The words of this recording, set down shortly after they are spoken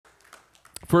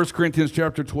1 Corinthians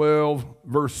chapter 12,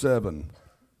 verse 7.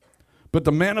 But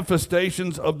the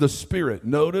manifestations of the Spirit,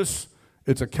 notice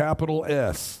it's a capital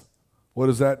S. What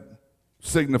does that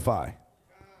signify?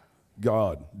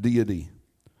 God, deity.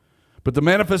 But the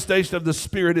manifestation of the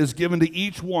Spirit is given to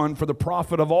each one for the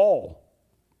profit of all.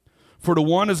 For to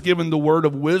one is given the word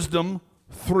of wisdom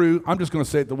through, I'm just going to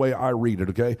say it the way I read it,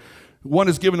 okay? One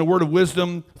is given the word of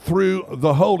wisdom through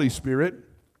the Holy Spirit.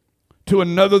 To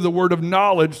another the word of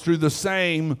knowledge through the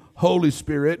same Holy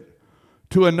Spirit.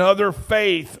 To another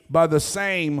faith by the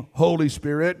same Holy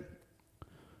Spirit.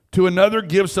 To another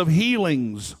gifts of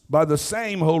healings by the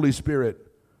same Holy Spirit.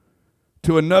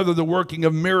 To another the working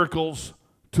of miracles.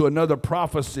 To another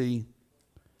prophecy.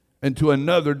 And to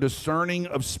another discerning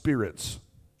of spirits.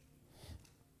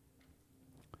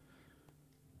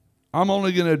 I'm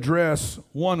only going to address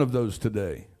one of those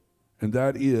today, and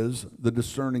that is the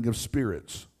discerning of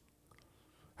spirits.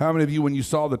 How many of you, when you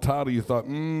saw the title, you thought,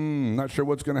 not sure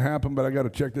what's going to happen, but I got to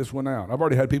check this one out? I've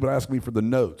already had people ask me for the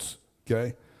notes,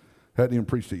 okay? Hadn't even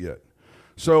preached it yet.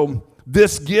 So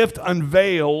this gift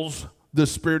unveils the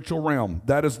spiritual realm.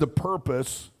 That is the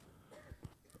purpose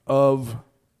of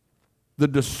the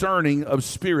discerning of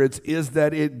spirits, is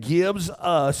that it gives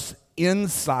us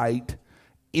insight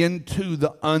into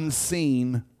the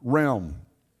unseen realm.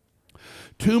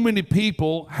 Too many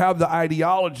people have the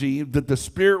ideology that the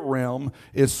spirit realm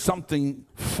is something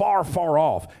far, far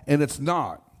off, and it's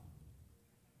not.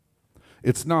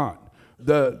 It's not.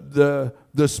 The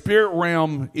spirit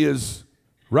realm is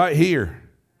right here.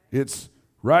 It's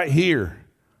right here.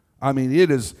 I mean, it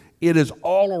is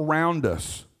all around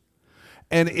us.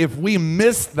 And if we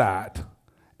miss that,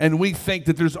 and we think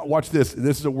that there's, watch this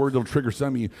is a word that'll trigger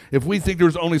some of you. If we think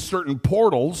there's only certain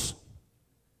portals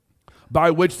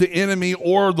by which the enemy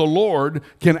or the Lord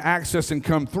can access and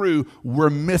come through, we're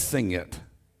missing it.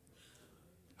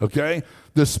 Okay?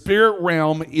 The spirit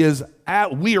realm is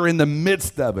we are in the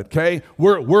midst of it, okay?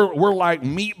 We're like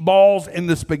meatballs in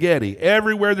the spaghetti.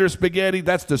 Everywhere there's spaghetti,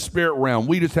 that's the spirit realm.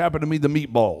 We just happen to be the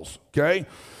meatballs, okay?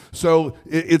 So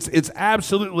it's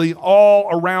absolutely all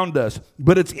around us,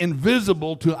 but it's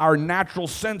invisible to our natural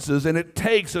senses, and it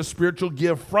takes a spiritual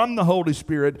gift from the Holy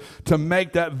Spirit to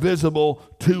make that visible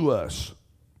to us.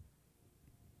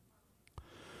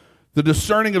 The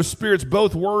discerning of spirits,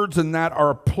 both words in that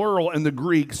are plural in the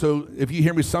Greek. So if you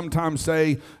hear me sometimes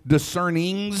say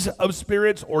discernings of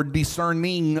spirits or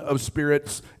discerning of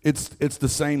spirits, it's the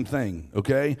same thing,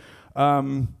 okay?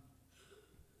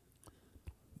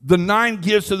 The 9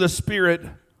 gifts of the Spirit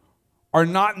are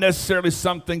not necessarily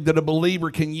something that a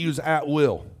believer can use at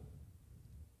will.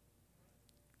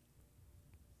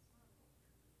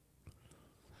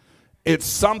 It's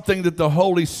something that the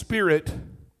Holy Spirit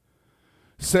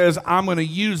says, I'm going to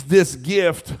use this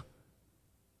gift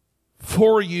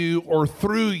for you or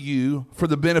through you for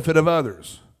the benefit of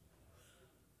others.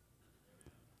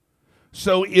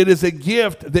 So it is a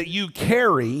gift that you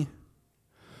carry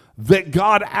that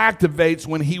God activates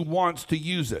when He wants to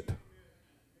use it.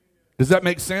 Does that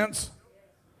make sense?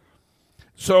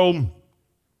 So,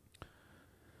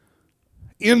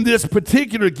 in this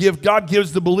particular gift, God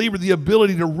gives the believer the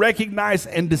ability to recognize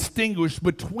and distinguish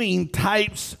between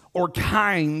types or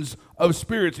kinds of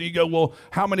spirits. And you go, well,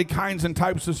 how many kinds and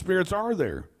types of spirits are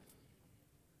there?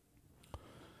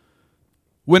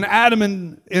 When Adam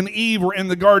and Eve were in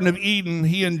the Garden of Eden,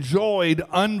 he enjoyed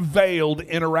unveiled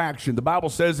interaction. The Bible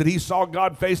says that he saw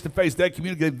God face to face. They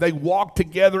communicated. They walked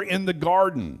together in the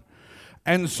garden.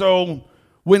 And so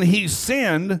when he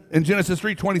sinned, in Genesis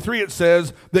 3:23, it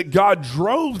says that God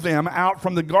drove them out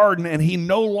from the garden, and he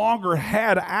no longer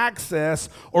had access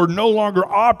or no longer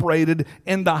operated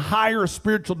in the higher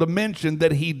spiritual dimension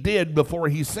that he did before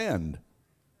he sinned.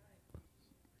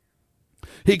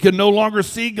 He could no longer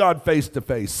see God face to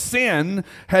face. Sin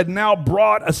had now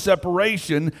brought a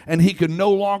separation, and he could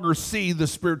no longer see the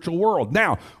spiritual world.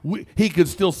 Now, he could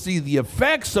still see the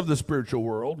effects of the spiritual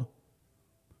world,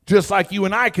 just like you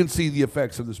and I can see the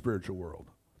effects of the spiritual world.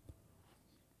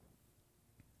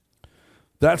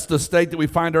 That's the state that we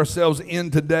find ourselves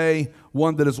in today,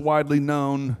 one that is widely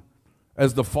known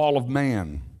as the fall of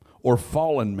man or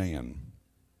fallen man.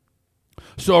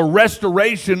 So a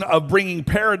restoration of bringing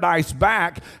paradise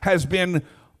back has been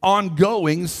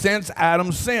ongoing since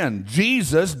Adam's sin.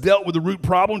 Jesus dealt with the root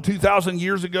problem 2,000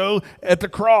 years ago at the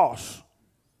cross.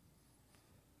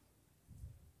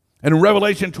 And in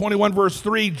Revelation 21 verse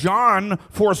 3, John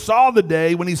foresaw the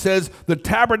day when he says, the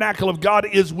tabernacle of God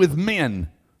is with men.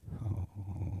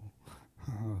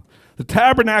 The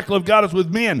tabernacle of God is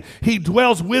with men. He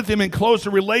dwells with him in closer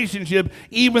relationship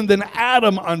even than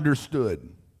Adam understood.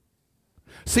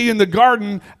 See, in the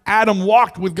garden, Adam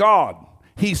walked with God.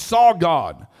 he saw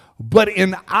God. But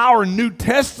in our New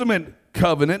Testament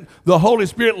covenant, the Holy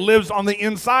Spirit lives on the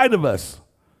inside of us.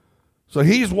 So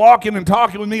he's walking and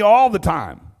talking with me all the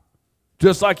time,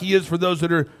 just like he is for those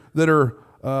that are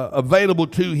available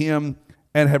to him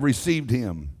and have received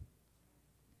him.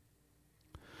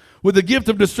 With the gift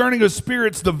of discerning of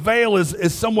spirits, the veil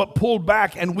is somewhat pulled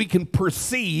back and we can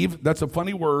perceive, that's a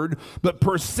funny word, but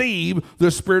perceive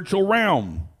the spiritual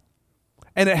realm.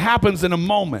 And it happens in a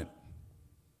moment.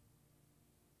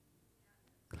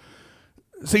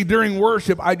 See, during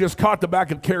worship, I just caught the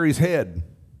back of Carrie's head.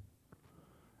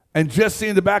 And just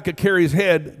seeing the back of Carrie's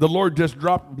head, the Lord just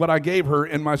dropped what I gave her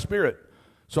in my spirit.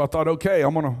 So I thought, okay,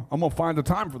 I'm gonna find the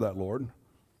time for that, Lord.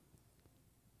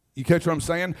 You catch what I'm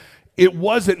saying? It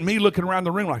wasn't me looking around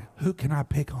the room like, who can I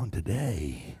pick on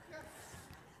today?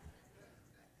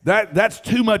 That's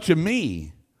too much of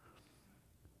me.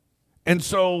 And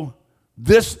so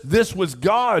this was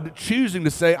God choosing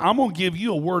to say, I'm going to give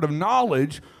you a word of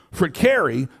knowledge for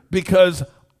Carrie because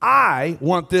I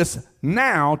want this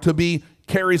now to be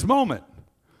Carrie's moment.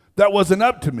 That wasn't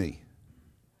up to me.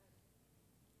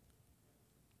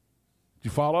 Do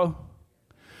you follow?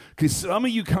 Because some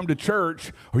of you come to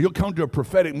church or you'll come to a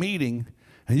prophetic meeting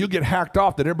and you'll get hacked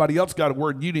off that everybody else got a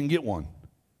word and you didn't get one.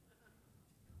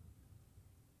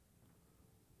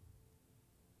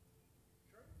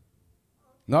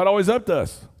 Not always up to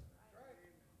us.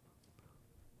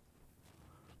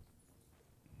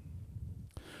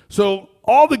 So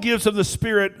all the gifts of the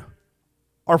Spirit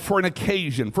are for an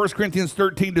occasion. 1 Corinthians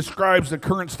 13 describes the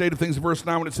current state of things in verse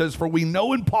 9 when it says, for we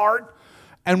know in part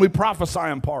and we prophesy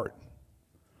in part.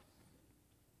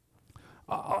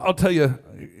 I'll tell you,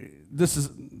 this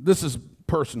is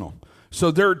personal.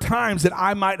 So there are times that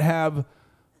I might have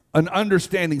an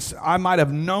understanding. I might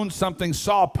have known something,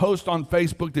 saw a post on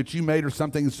Facebook that you made or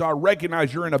something, so I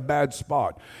recognize you're in a bad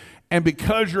spot. And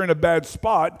because you're in a bad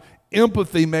spot,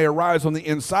 empathy may arise on the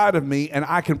inside of me, and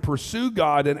I can pursue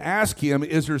God and ask him,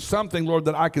 is there something, Lord,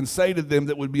 that I can say to them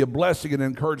that would be a blessing and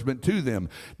encouragement to them?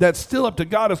 That's still up to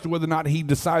God as to whether or not he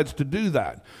decides to do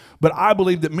that. But I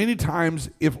believe that many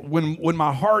times when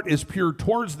my heart is pure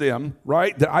towards them,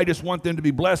 right, that I just want them to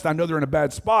be blessed, I know they're in a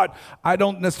bad spot, I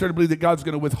don't necessarily believe that God's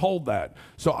going to withhold that.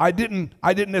 So I didn't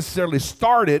necessarily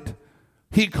start it.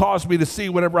 He caused me to see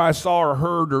whatever I saw or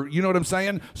heard, or you know what I'm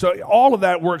saying? So all of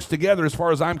that works together as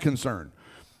far as I'm concerned.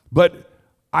 But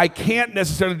I can't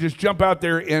necessarily just jump out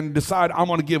there and decide I'm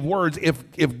going to give words.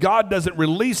 If God doesn't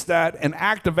release that and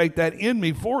activate that in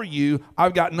me for you,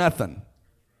 I've got nothing.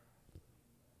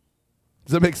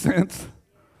 Does that make sense?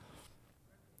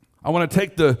 I want to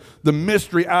take the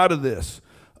mystery out of this.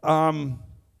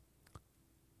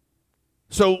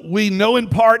 So we know in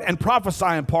part and prophesy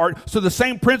in part. So the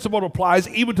same principle applies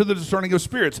even to the discerning of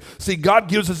spirits. See, God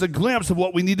gives us a glimpse of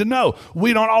what we need to know.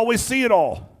 We don't always see it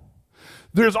all.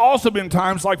 There's also been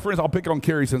times, like for instance, I'll pick on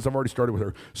Carrie since I've already started with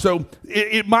her. So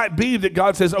it might be that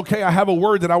God says, okay, I have a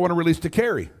word that I want to release to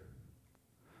Carrie.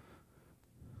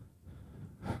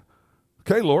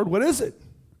 Okay, Lord, what is it?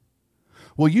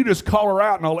 Well, you just call her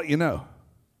out and I'll let you know.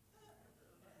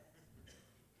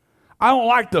 I don't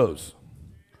like those.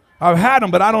 I've had them,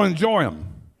 but I don't enjoy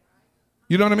them.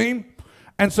 You know what I mean?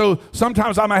 And so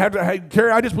sometimes I might have to, hey,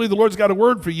 Carrie, I just believe the Lord's got a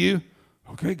word for you.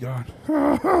 Okay, God.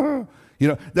 You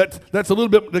know, that's a little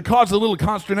bit, that causes a little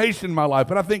consternation in my life.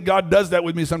 But I think God does that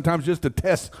with me sometimes just to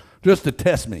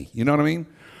test me. You know what I mean?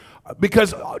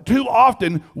 Because too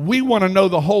often we want to know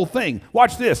the whole thing.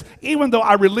 Watch this. Even though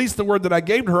I released the word that I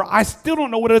gave to her, I still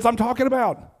don't know what it is I'm talking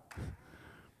about.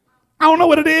 I don't know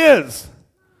what it is.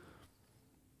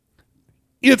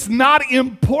 It's not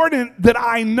important that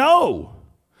I know.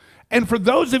 And for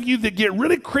those of you that get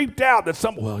really creeped out that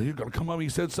well, you're going to come home and you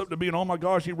said something to me and oh my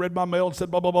gosh, you read my mail and said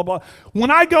blah, blah, blah, blah.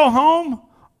 When I go home,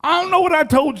 I don't know what I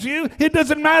told you. It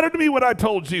doesn't matter to me what I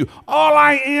told you. All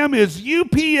I am is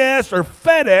UPS or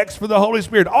FedEx for the Holy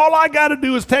Spirit. All I got to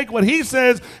do is take what he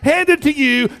says, hand it to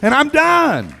you, and I'm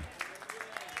done.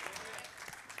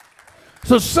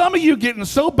 So some of you getting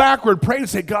so backward, praying and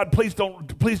say, God, please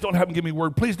don't have him give me a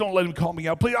word. Please don't let him call me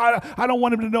out. Please, I don't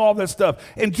want him to know all that stuff.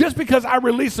 And just because I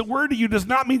release a word to you does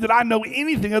not mean that I know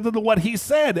anything other than what he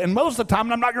said. And most of the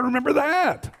time, I'm not going to remember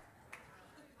that.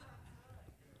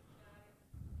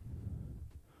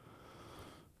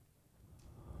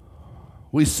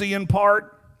 We see in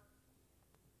part,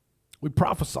 we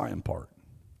prophesy in part.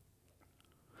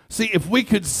 See, if we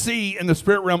could see in the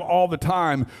spirit realm all the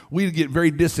time, we'd get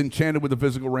very disenchanted with the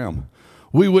physical realm.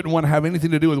 We wouldn't want to have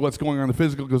anything to do with what's going on in the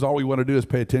physical because all we want to do is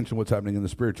pay attention to what's happening in the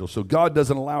spiritual. So God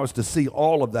doesn't allow us to see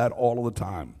all of that all of the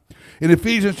time. In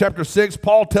Ephesians chapter 6,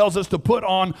 Paul tells us to put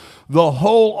on the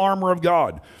whole armor of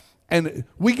God. And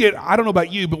we get, I don't know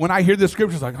about you, but when I hear this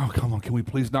scripture, it's like, oh, come on, can we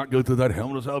please not go through that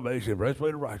helmet of salvation,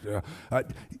 breastplate of righteousness?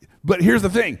 But here's the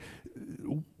thing.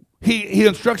 He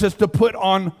instructs us to put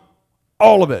on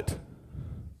all of it.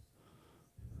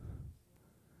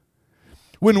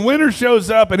 When winter shows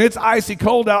up and it's icy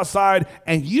cold outside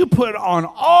and you put on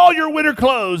all your winter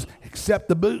clothes except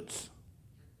the boots,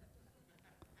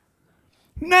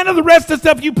 none of the rest of the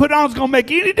stuff you put on is going to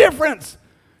make any difference.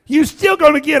 You're still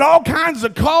going to get all kinds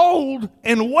of cold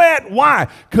and wet. Why?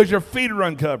 Because your feet are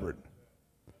uncovered.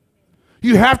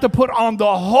 You have to put on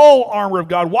the whole armor of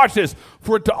God. Watch this,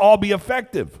 for it to all be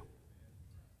effective.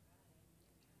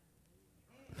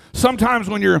 Sometimes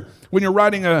when you're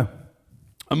riding a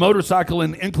motorcycle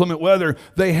in inclement weather,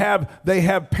 they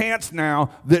have pants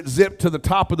now that zip to the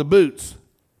top of the boots.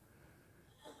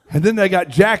 And then they got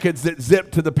jackets that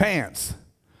zip to the pants.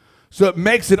 So it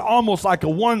makes it almost like a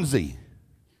onesie.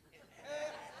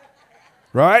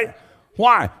 Right?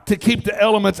 Why? To keep the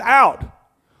elements out.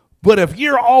 But if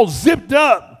you're all zipped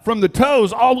up from the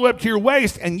toes all the way up to your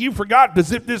waist and you forgot to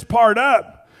zip this part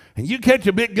up, and you catch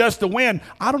a big gust of wind,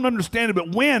 I don't understand it,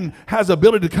 but wind has the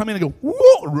ability to come in and go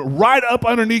whoo, right up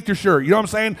underneath your shirt. You know what I'm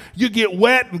saying? You get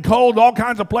wet and cold all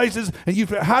kinds of places, and you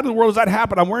feel, how in the world does that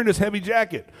happen? I'm wearing this heavy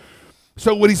jacket.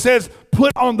 So when he says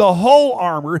put on the whole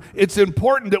armor, it's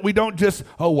important that we don't just,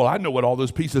 oh, well, I know what all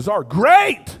those pieces are.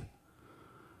 Great!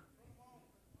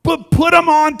 But put them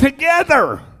on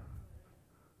together.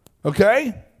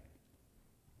 Okay?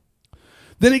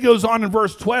 Then he goes on in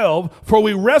verse 12, for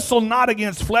we wrestle not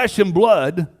against flesh and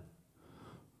blood.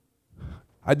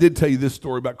 I did tell you this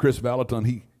story about Chris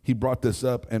Valaton. He brought this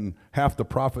up, and half the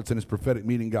prophets in his prophetic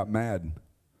meeting got mad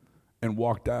and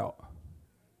walked out.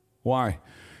 Why?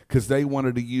 Because they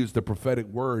wanted to use the prophetic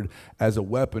word as a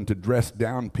weapon to dress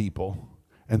down people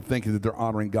and thinking that they're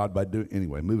honoring God by doing.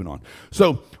 Anyway, moving on.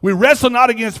 So we wrestle not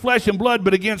against flesh and blood,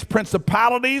 but against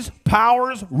principalities,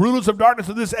 powers, rulers of darkness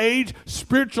of this age,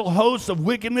 spiritual hosts of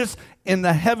wickedness in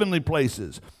the heavenly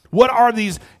places. What are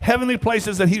these heavenly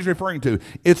places that he's referring to?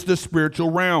 It's the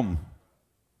spiritual realm.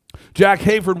 Jack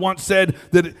Hayford once said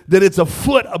that it's a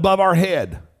foot above our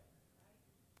head.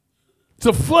 It's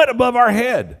a foot above our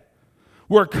head.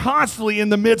 We're constantly in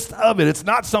the midst of it. It's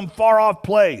not some far off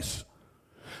place.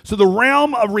 So the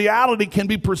realm of reality can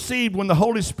be perceived when the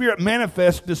Holy Spirit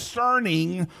manifests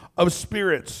discerning of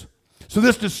spirits. So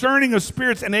this discerning of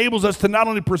spirits enables us to not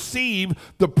only perceive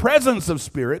the presence of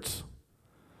spirits,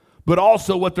 but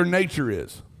also what their nature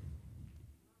is.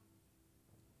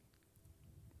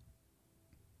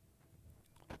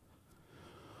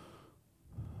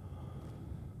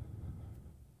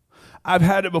 I've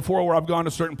had it before where I've gone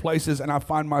to certain places and I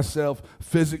find myself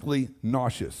physically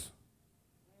nauseous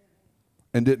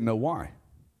and didn't know why.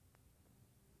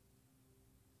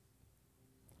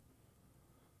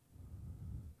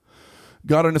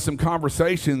 Got into some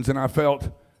conversations and I felt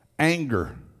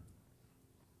anger.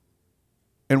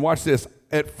 And watch this.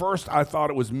 At first I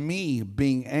thought it was me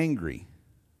being angry.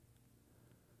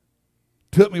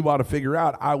 Took me a while to figure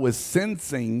out I was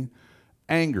sensing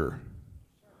anger.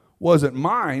 Wasn't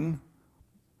mine,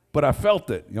 but I felt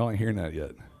it. Y'all ain't hearing that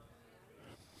yet.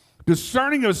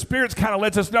 Discerning of spirits kind of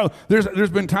lets us know. There's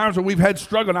been times where we've had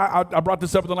struggle, and I brought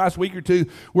this up in the last week or two,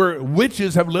 where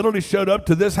witches have literally showed up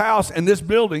to this house and this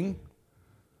building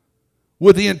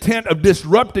with the intent of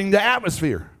disrupting the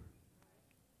atmosphere.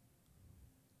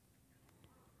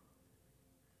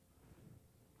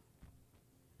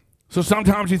 So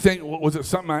sometimes you think, well, was it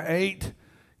something I ate?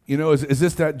 You know, is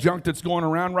this that junk that's going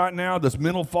around right now, this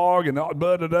mental fog and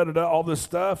all this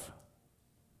stuff?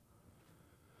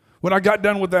 When I got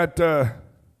done with that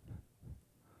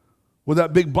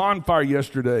big bonfire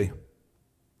yesterday,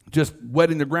 just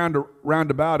wetting the ground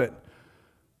around about it,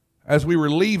 as we were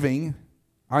leaving,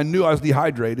 I knew I was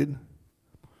dehydrated,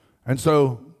 and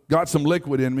so got some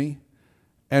liquid in me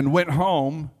and went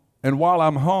home, and while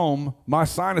I'm home, my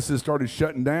sinuses started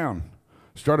shutting down.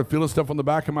 Started feeling stuff on the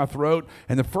back of my throat,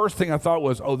 and the first thing I thought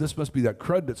was, oh, this must be that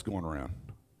crud that's going around.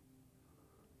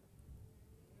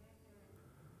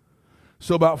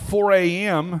 So about 4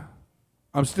 a.m.,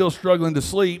 I'm still struggling to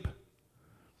sleep,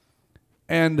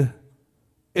 and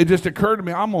it just occurred to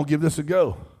me, I'm going to give this a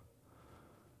go.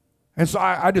 And so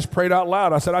I just prayed out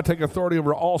loud. I said, I take authority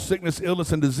over all sickness,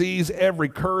 illness, and disease, every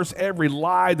curse, every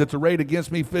lie that's arrayed against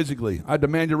me physically. I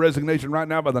demand your resignation right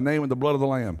now by the name and the blood of the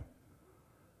Lamb.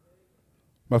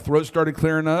 My throat started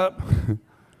clearing up.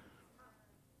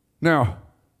 Now,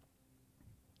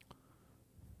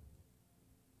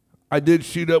 I did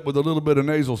shoot up with a little bit of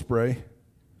nasal spray.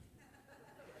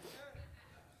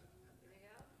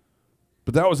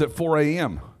 But that was at 4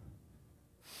 a.m.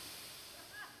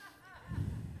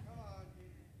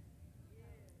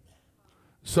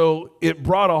 So it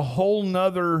brought a whole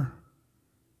nother.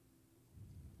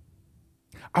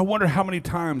 I wonder how many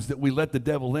times that we let the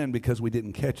devil in because we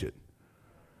didn't catch it.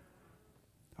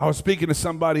 I was speaking to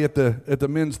somebody at the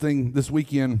men's thing this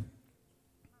weekend,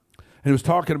 and he was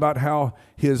talking about how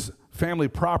his family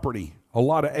property, a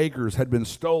lot of acres, had been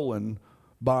stolen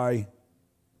by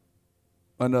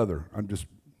another.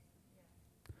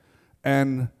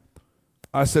 And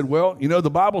I said, well, you know, the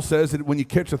Bible says that when you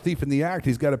catch a thief in the act,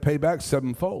 he's got to pay back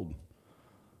sevenfold.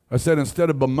 I said, instead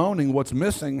of bemoaning what's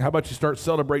missing, how about you start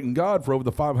celebrating God for over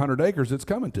the 500 acres that's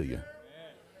coming to you?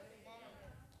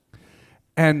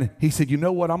 And he said, you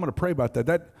know what, I'm going to pray about that.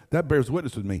 That bears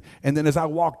witness with me. And then as I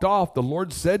walked off, the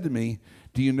Lord said to me,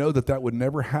 do you know that would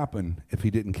never happen if he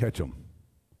didn't catch him?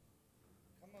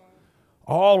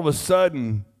 All of a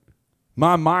sudden,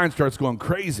 my mind starts going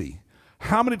crazy.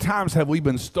 How many times have we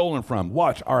been stolen from?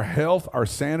 Watch, our health, our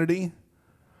sanity,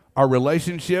 our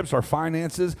relationships, our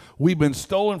finances, we've been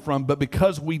stolen from, but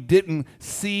because we didn't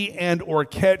see and or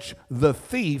catch the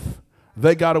thief,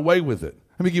 they got away with it.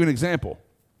 Let me give you an example.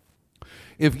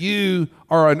 If you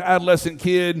are an adolescent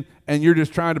kid and you're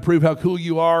just trying to prove how cool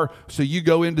you are, so you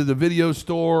go into the video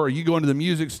store or you go into the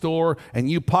music store and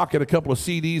you pocket a couple of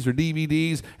CDs or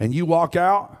DVDs and you walk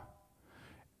out,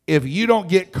 if you don't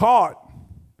get caught,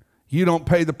 you don't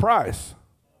pay the price.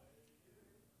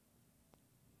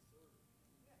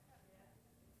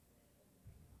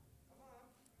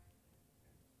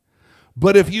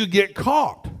 But if you get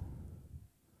caught,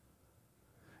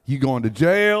 you're going to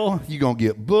jail, you're going to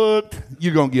get booked,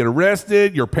 you're going to get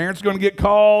arrested, your parents are going to get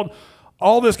called.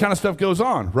 All this kind of stuff goes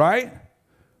on, right?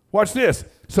 Watch this.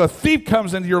 So a thief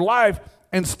comes into your life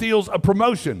and steals a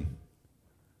promotion,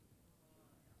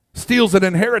 steals an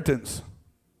inheritance,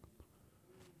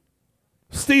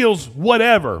 steals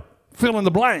whatever, fill in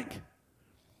the blank.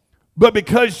 But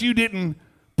because you didn't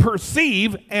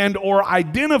perceive and or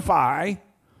identify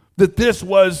that this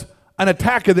was an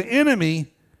attack of the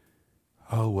enemy,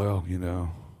 oh, well, you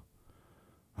know,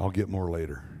 I'll get more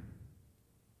later.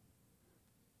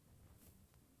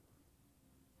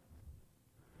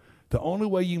 The only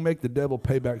way you make the devil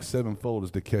pay back sevenfold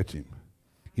is to catch him.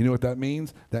 You know what that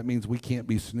means? That means we can't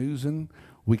be snoozing.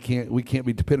 We can't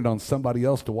be dependent on somebody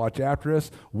else to watch after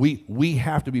us. We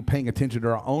have to be paying attention to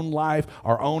our own life,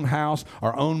 our own house,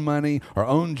 our own money, our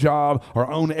own job,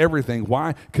 our own everything.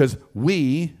 Why? Because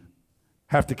we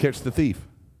have to catch the thief.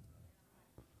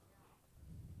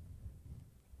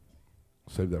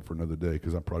 Save that for another day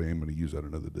because I probably ain't going to use that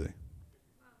another day.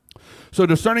 So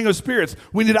discerning of spirits,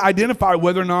 we need to identify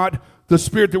whether or not the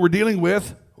spirit that we're dealing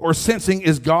with or sensing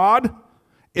is God,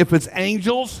 if it's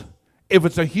angels, if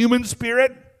it's a human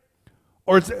spirit,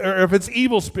 or if it's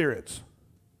evil spirits.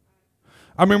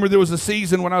 I remember there was a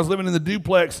season when I was living in the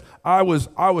duplex, I was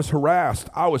harassed,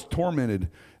 I was tormented.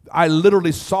 I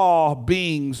literally saw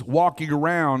beings walking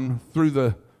around through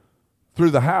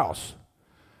the house.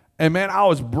 And man, I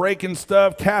was breaking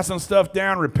stuff, casting stuff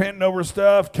down, repenting over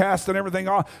stuff, casting everything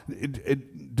off.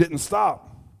 It didn't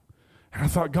stop. And I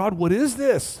thought, God, what is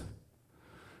this?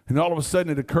 And all of a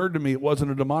sudden it occurred to me it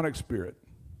wasn't a demonic spirit.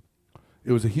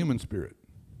 It was a human spirit.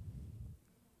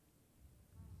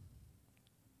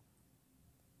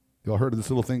 Y'all heard of this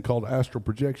little thing called astral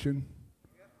projection?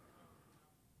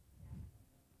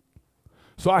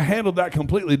 So I handled that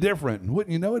completely different. And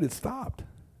wouldn't you know it, it stopped.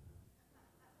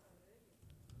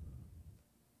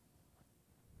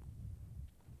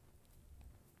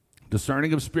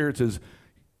 Discerning of spirits is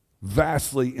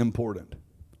vastly important.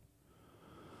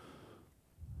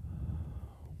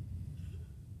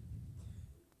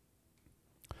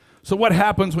 So what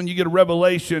happens when you get a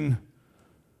revelation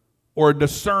or a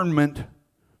discernment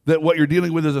that what you're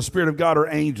dealing with is a spirit of God or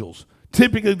angels?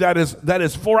 Typically that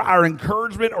is for our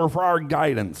encouragement or for our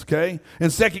guidance, okay? In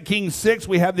 2 Kings 6,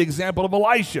 we have the example of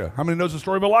Elisha. How many knows the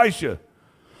story of Elisha?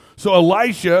 So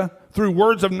Elisha, through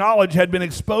words of knowledge, had been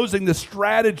exposing the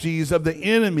strategies of the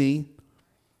enemy,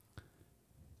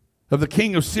 of the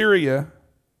king of Syria.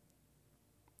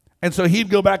 And so he'd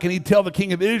go back and he'd tell the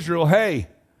king of Israel, hey,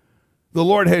 the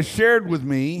Lord has shared with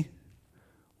me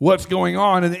what's going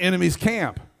on in the enemy's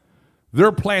camp.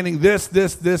 They're planning this,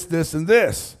 and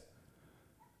this.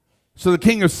 So the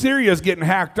king of Syria is getting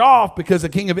hacked off because the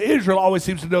king of Israel always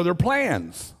seems to know their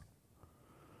plans.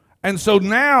 And so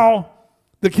now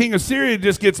the king of Syria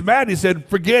just gets mad. He said,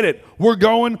 forget it. We're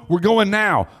going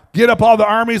now. Get up all the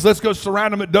armies. Let's go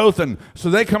surround them at Dothan. So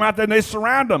they come out there and they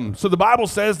surround them. So the Bible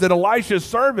says that Elisha's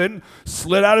servant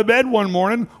slid out of bed one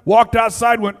morning, walked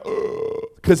outside, went,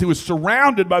 because he was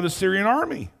surrounded by the Syrian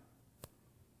army.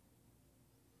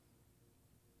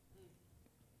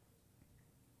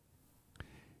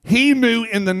 He knew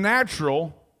in the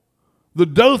natural The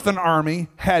Dothan army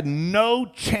had no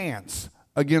chance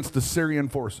against the Syrian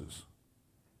forces.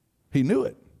 He knew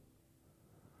it.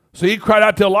 So he cried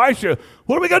out to Elisha,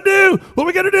 what are we going to do? What are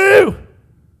we going to do?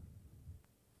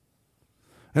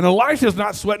 And Elisha's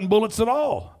not sweating bullets at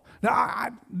all. Now,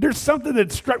 there's something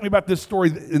that struck me about this story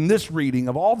in this reading,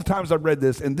 of all the times I've read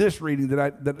this, in this reading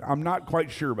that I'm not quite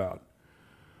sure about.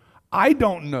 I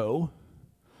don't know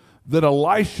that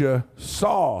Elisha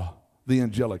saw the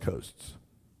angelic hosts.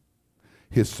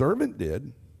 His servant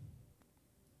did.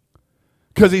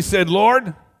 Because he said,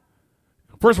 Lord,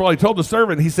 first of all, he told the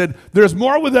servant, he said, there's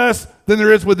more with us than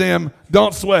there is with them.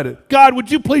 Don't sweat it. God,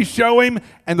 would you please show him?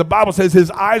 And the Bible says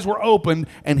his eyes were opened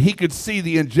and he could see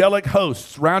the angelic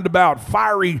hosts round about,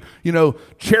 fiery,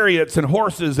 chariots and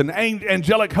horses and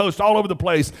angelic hosts all over the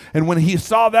place. And when he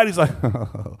saw that, he's like,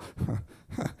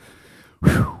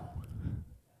 whew.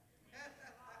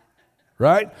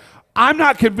 Right? I'm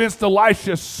not convinced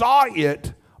Elisha saw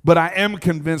it, but I am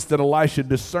convinced that Elisha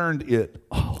discerned it.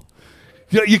 Oh.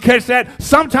 You catch that?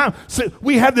 Sometimes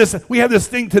we have this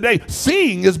thing today.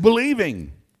 Seeing is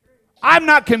believing. I'm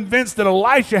not convinced that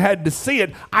Elisha had to see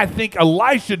it. I think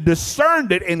Elisha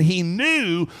discerned it and he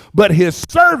knew, but his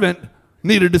servant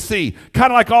needed to see.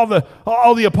 Kind of like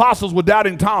all the apostles with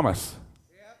doubting Thomas.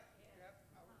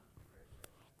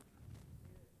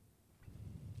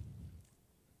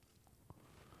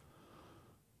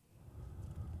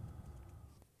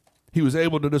 He was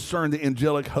able to discern the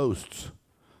angelic hosts.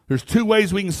 There's two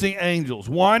ways we can see angels.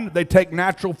 One, they take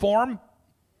natural form,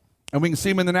 and we can see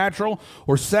them in the natural.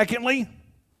 Or secondly,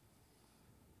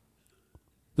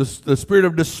 the spirit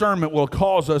of discernment will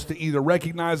cause us to either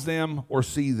recognize them or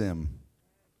see them.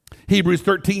 Hebrews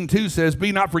 13:2 says,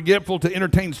 be not forgetful to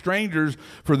entertain strangers,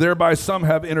 for thereby some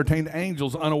have entertained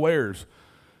angels unawares.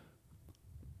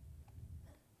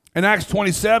 In Acts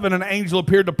 27, an angel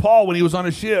appeared to Paul when he was on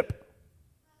a ship.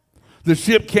 The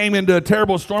ship came into a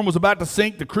terrible storm, was about to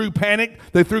sink. The crew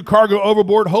panicked. They threw cargo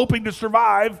overboard, hoping to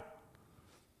survive.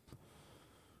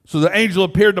 So the angel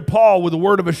appeared to Paul with a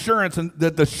word of assurance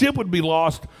that the ship would be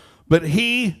lost, but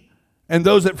he and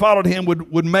those that followed him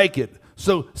would make it.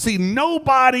 So, see,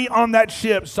 nobody on that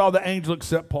ship saw the angel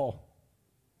except Paul.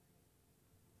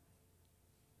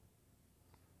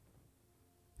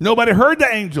 Nobody heard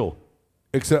the angel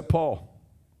except Paul.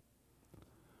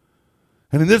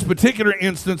 And in this particular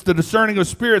instance, the discerning of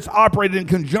spirits operated in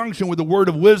conjunction with the word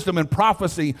of wisdom and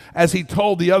prophecy as he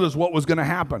told the others what was going to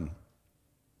happen.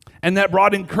 And that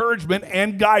brought encouragement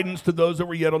and guidance to those that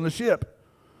were yet on the ship.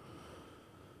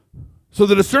 So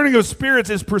the discerning of spirits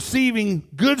is perceiving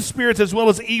good spirits as well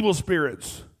as evil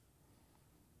spirits.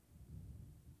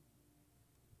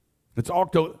 It's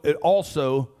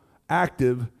also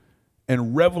active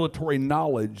and revelatory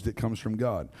knowledge that comes from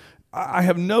God. I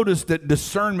have noticed that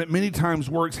discernment many times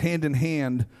works hand in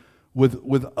hand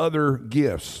with other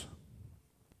gifts.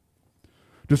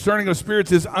 Discerning of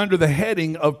spirits is under the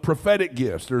heading of prophetic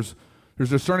gifts. There's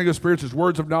discerning of spirits, there's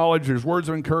words of knowledge, there's words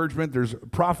of encouragement, there's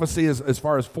prophecy as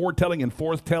far as foretelling and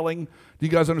forthtelling. Do you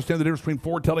guys understand the difference between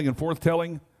foretelling and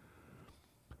forthtelling?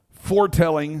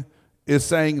 Foretelling is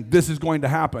saying this is going to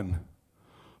happen.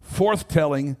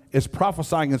 Forthtelling is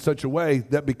prophesying in such a way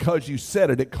that because you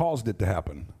said it, it caused it to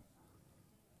happen.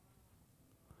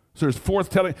 So there's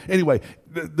forthtelling. Anyway,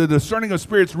 the discerning of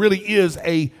spirits really is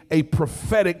a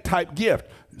prophetic type gift,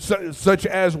 such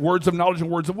as words of knowledge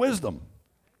and words of wisdom.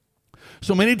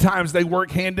 So many times they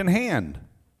work hand in hand.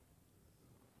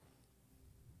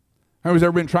 Who's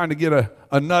ever been trying to get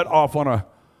a nut off on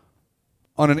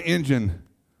an engine,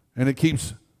 and it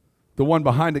keeps, the one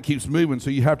behind it keeps moving, so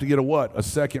you have to get a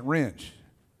second wrench.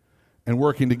 And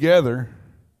working together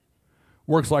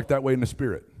works like that way in the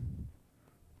spirit.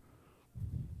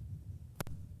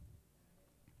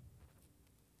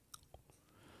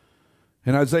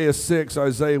 In Isaiah 6,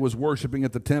 Isaiah was worshiping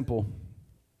at the temple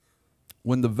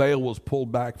when the veil was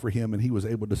pulled back for him and he was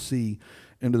able to see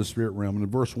into the spirit realm. And in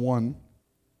verse 1,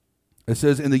 it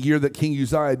says, in the year that King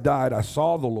Uzziah died, I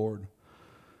saw the Lord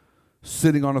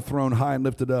sitting on a throne high and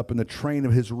lifted up, and the train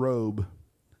of his robe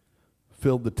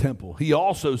filled the temple. He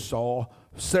also saw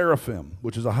seraphim,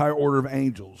 which is a higher order of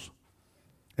angels.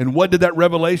 And what did that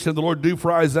revelation of the Lord do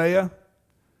for Isaiah?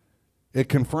 It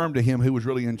confirmed to him who was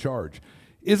really in charge.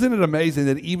 Isn't it amazing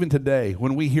that even today,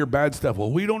 when we hear bad stuff,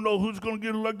 well, we don't know who's going to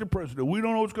get elected president. We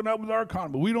don't know what's going to happen with our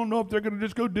economy. We don't know if they're going to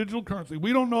just go digital currency.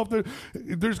 We don't know if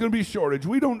there's going to be a shortage.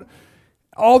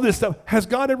 All this stuff. Has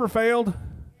God ever failed?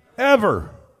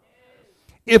 Ever.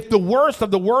 If the worst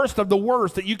of the worst of the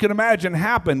worst that you can imagine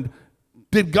happened,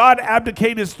 did God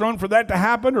abdicate his throne for that to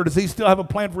happen, or does he still have a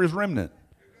plan for his remnant?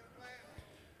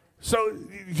 So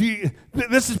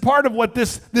this is part of what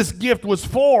this gift was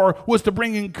for, was to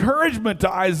bring encouragement to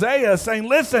Isaiah, saying,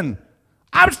 listen,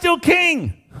 I'm still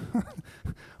king. I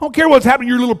don't care what's happening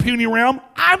in your little puny realm.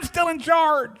 I'm still in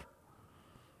charge.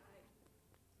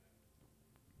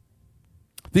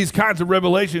 These kinds of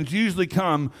revelations usually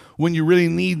come when you really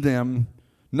need them,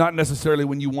 not necessarily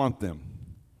when you want them.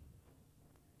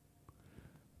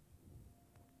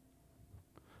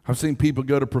 I've seen people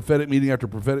go to prophetic meeting after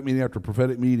prophetic meeting after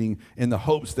prophetic meeting in the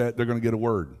hopes that they're going to get a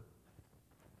word.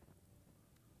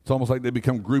 It's almost like they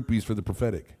become groupies for the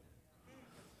prophetic.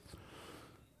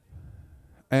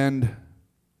 And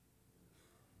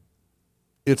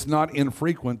it's not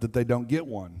infrequent that they don't get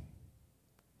one.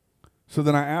 So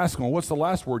then I ask them, what's the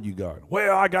last word you got?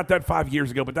 Well, I got that 5 years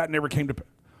ago, but that never came to pass.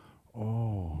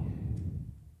 Oh.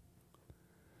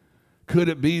 Could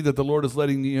it be that the Lord is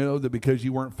letting you know that because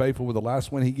you weren't faithful with the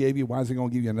last one he gave you, why is he going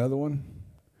to give you another one?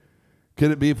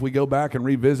 Could it be if we go back and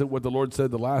revisit what the Lord said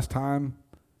the last time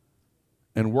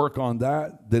and work on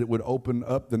that, that it would open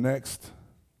up the next?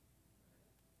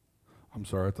 I'm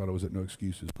sorry, I thought I was at no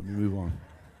excuses. Let me move on.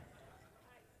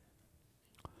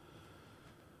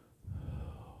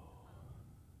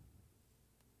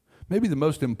 Maybe the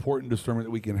most important discernment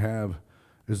that we can have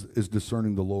is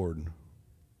discerning the Lord.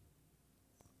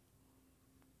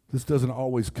 This doesn't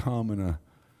always come in a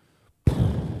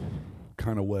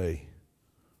kind of way.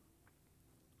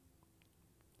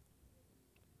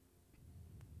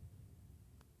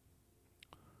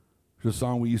 There's a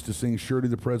song we used to sing, surely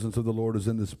the presence of the Lord is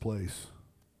in this place.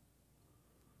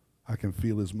 I can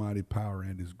feel his mighty power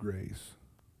and his grace.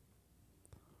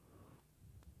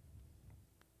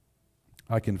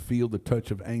 I can feel the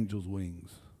touch of angels'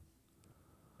 wings.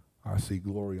 I see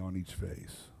glory on each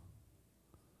face.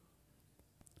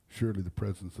 Surely the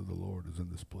presence of the Lord is in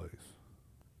this place.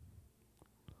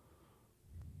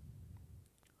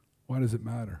 Why does it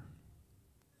matter?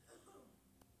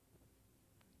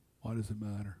 Why does it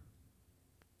matter?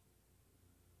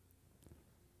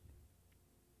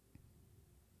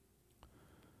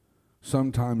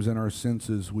 Sometimes in our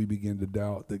senses we begin to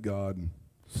doubt that God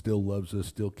still loves us,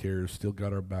 still cares, still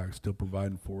got our back, still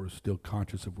providing for us, still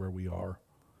conscious of where we are.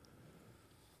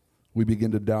 We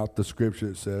begin to doubt the scripture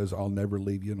that says, I'll never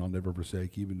leave you and I'll never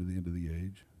forsake you even to the end of the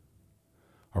age.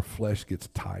 Our flesh gets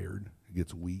tired, it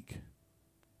gets weak,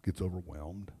 gets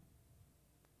overwhelmed.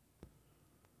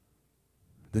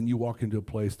 Then you walk into a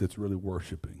place that's really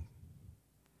worshiping.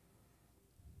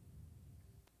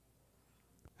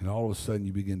 And all of a sudden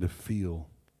you begin to feel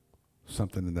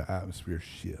something in the atmosphere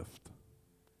shift.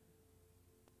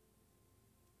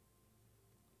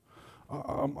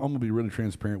 I'm going to be really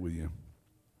transparent with you.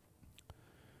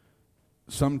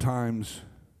 Sometimes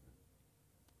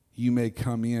you may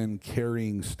come in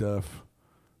carrying stuff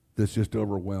that's just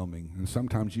overwhelming. And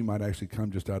sometimes you might actually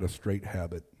come just out of straight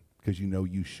habit because you know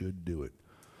you should do it.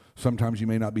 Sometimes you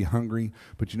may not be hungry,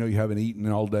 but you know you haven't eaten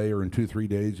all day or in 2-3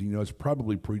 days. And you know it's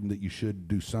probably prudent that you should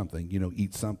do something, you know,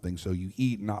 eat something. So you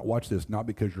eat, watch this, not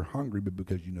because you're hungry, but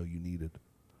because you know you need it.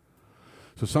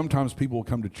 So sometimes people will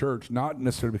come to church, not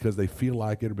necessarily because they feel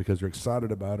like it or because they're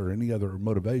excited about it or any other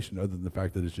motivation other than the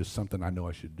fact that it's just something I know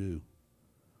I should do.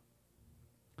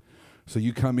 So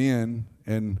you come in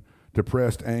and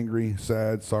depressed, angry,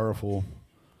 sad, sorrowful,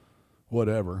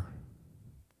 whatever.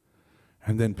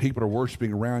 And then people are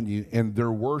worshiping around you and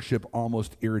their worship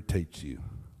almost irritates you.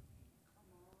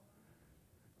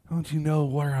 Don't you know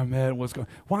where I'm at? What's going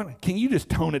on? Can you just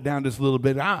tone it down just a little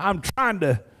bit? I'm trying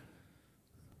to.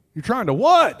 You're trying to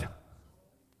what?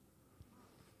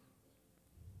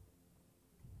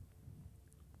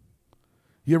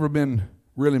 You ever been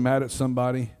really mad at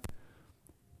somebody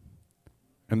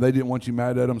and they didn't want you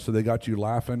mad at them, so they got you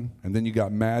laughing, and then you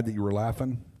got mad that you were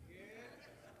laughing?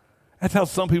 That's how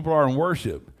some people are in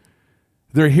worship.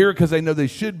 They're here because they know they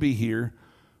should be here,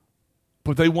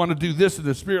 but they want to do this in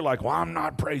the spirit like, well, I'm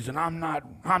not praising,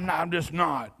 I'm just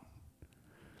not.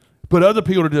 But other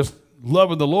people are just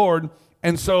loving the Lord.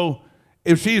 And so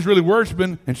if she's really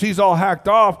worshiping and she's all hacked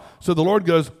off, so the Lord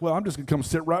goes, well, I'm just going to come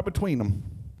sit right between them.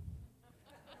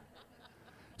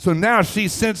 So now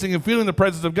she's sensing and feeling the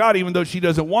presence of God even though she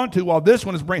doesn't want to, while this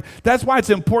one is bringing. That's why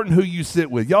it's important who you sit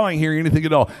with. Y'all ain't hearing anything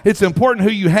at all. It's important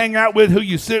who you hang out with, who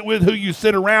you sit with, who you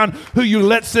sit around, who you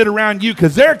let sit around you,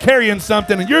 because they're carrying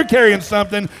something and you're carrying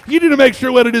something. You need to make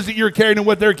sure what it is that you're carrying and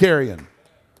what they're carrying.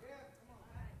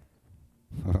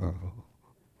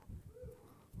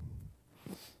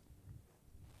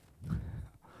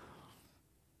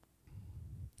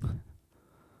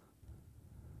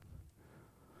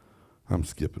 I'm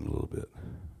skipping a little bit.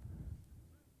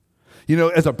 You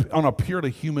know, on a purely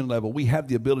human level, we have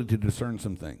the ability to discern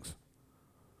some things.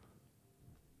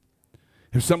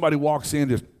 If somebody walks in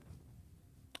just,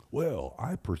 well,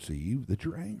 I perceive that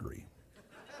you're angry.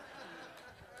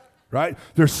 Right?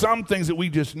 There's some things that we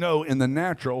just know in the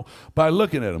natural by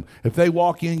looking at them. If they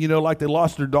walk in, like they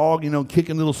lost their dog,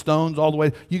 kicking little stones all the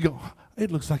way, you go,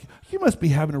 it looks like you must be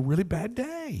having a really bad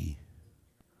day.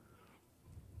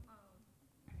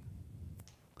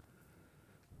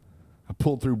 I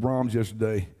pulled through Brahms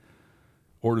yesterday,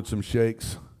 ordered some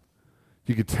shakes.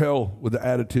 You could tell with the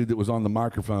attitude that was on the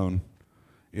microphone.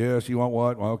 Yes, you want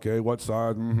what? Well, okay, what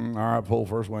size? All right, pull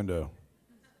first window.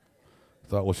 I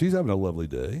thought, well, she's having a lovely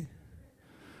day.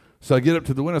 So I get up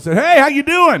to the window and said, hey, how you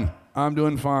doing? I'm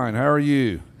doing fine. How are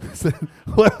you? I said,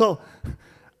 well,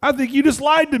 I think you just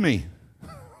lied to me.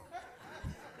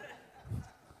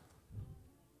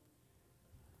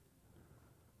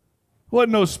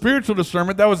 Wasn't no spiritual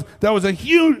discernment. That was a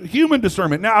human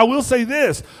discernment. Now, I will say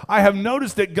this. I have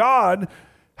noticed that God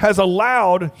has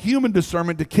allowed human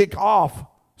discernment to kick off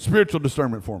spiritual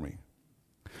discernment for me.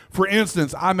 For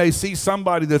instance, I may see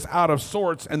somebody that's out of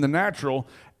sorts in the natural,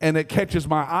 and it catches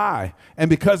my eye. And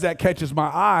because that catches my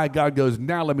eye, God goes,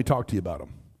 now let me talk to you about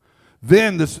them.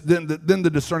 Then the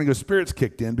discerning of spirits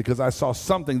kicked in because I saw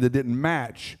something that didn't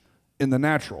match in the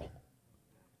natural.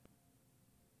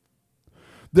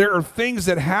 There are things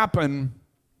that happen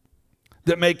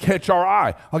that may catch our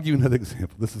eye. I'll give you another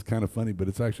example. This is kind of funny, but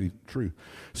it's actually true.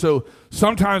 So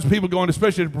sometimes people go in,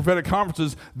 especially to prophetic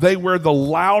conferences, they wear the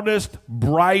loudest,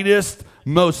 brightest,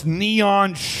 most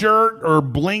neon shirt or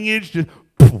blingage, just,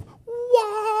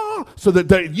 wah, so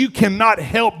that you cannot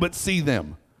help but see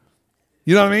them.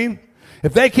 You know what I mean?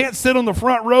 If they can't sit on the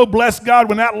front row, bless God,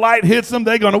 when that light hits them,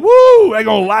 they're going to, woo, they're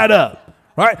going to light up,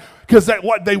 right? Because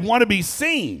they want to be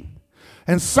seen.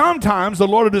 And sometimes the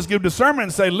Lord will just give discernment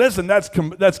and say, listen, that's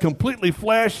completely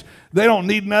flesh. They don't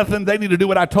need nothing. They need to do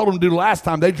what I told them to do last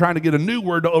time. They're trying to get a new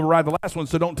word to override the last one,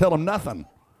 so don't tell them nothing.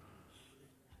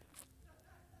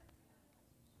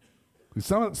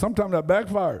 Sometimes that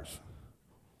backfires.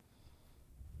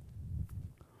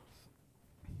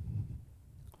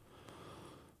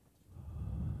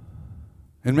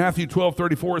 In Matthew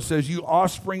 12:34, it says, you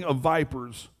offspring of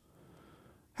vipers,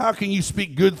 how can you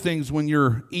speak good things when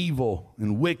you're evil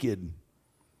and wicked?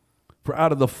 For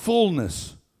out of the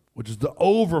fullness, which is the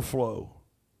overflow,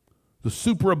 the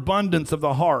superabundance of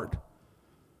the heart,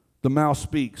 the mouth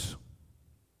speaks.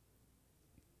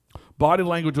 Body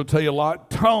language will tell you a lot.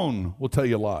 Tone will tell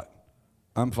you a lot.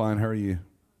 I'm fine. How are you?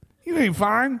 You ain't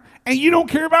fine. And you don't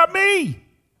care about me.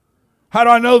 How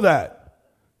do I know that?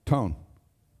 Tone.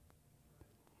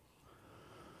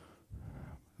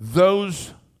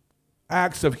 Those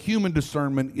acts of human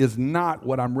discernment is not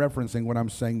what I'm referencing when I'm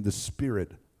saying the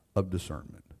spirit of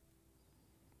discernment.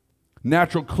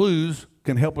 Natural clues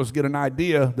can help us get an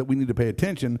idea that we need to pay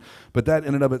attention, but that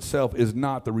in and of itself is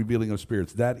not the revealing of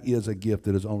spirits. That is a gift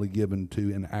that is only given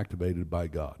to and activated by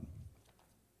God.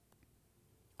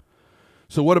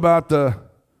 So what about the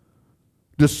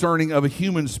discerning of a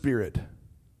human spirit?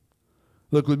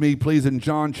 Look with me, please, in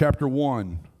John chapter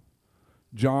 1.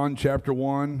 John chapter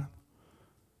 1.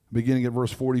 Beginning at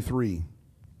verse 43.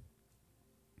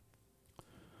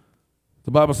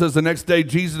 The Bible says, the next day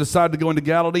Jesus decided to go into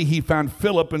Galilee. He found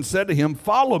Philip and said to him,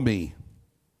 follow me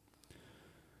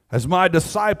as my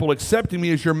disciple, accepting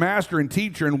me as your master and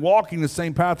teacher and walking the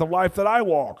same path of life that I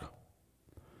walk.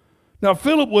 Now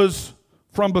Philip was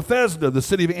from Bethsaida, the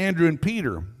city of Andrew and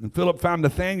Peter. And Philip found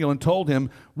Nathanael and told him,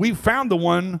 we found the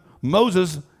one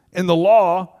Moses in the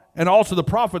law and also the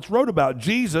prophets wrote about,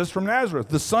 Jesus from Nazareth,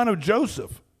 the son of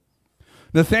Joseph.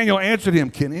 Nathanael answered him,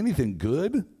 can anything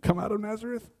good come out of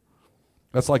Nazareth?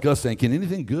 That's like us saying, can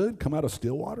anything good come out of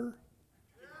Stillwater?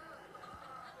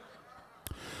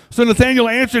 So Nathanael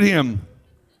answered him.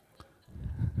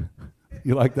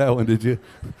 You like that one, did you?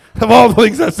 Of all the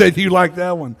things I said, you like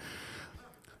that one.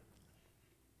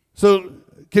 So,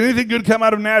 can anything good come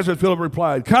out of Nazareth? Philip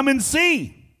replied, come and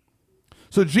see.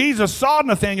 So Jesus saw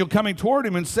Nathanael coming toward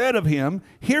him and said of him,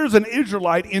 here's an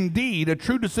Israelite indeed, a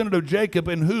true descendant of Jacob,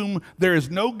 in whom there is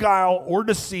no guile or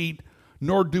deceit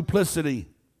nor duplicity.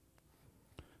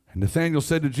 And Nathanael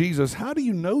said to Jesus, how do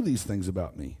you know these things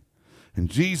about me? And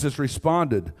Jesus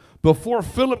responded, before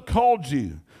Philip called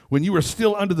you, when you were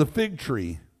still under the fig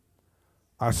tree,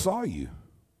 I saw you.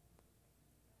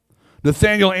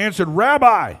 Nathanael answered,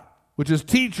 Rabbi, which is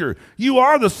teacher, you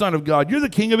are the Son of God. You're the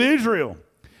King of Israel.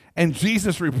 And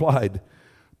Jesus replied,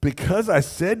 because I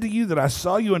said to you that I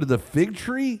saw you under the fig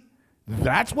tree,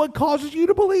 that's what causes you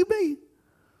to believe me?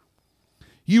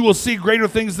 You will see greater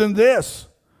things than this.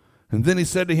 And then he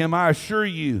said to him, I assure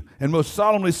you, and most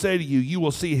solemnly say to you, you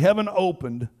will see heaven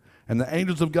opened and the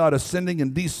angels of God ascending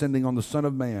and descending on the Son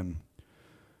of Man.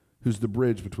 who's the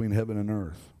bridge between heaven and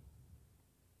earth.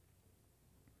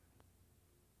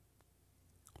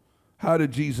 How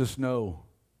did Jesus know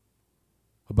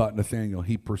about Nathanael?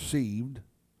 He perceived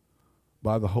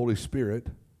by the Holy Spirit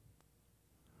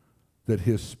that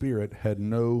his spirit had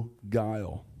no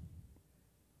guile.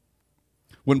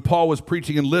 When Paul was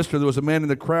preaching in Lystra, there was a man in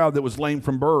the crowd that was lame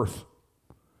from birth.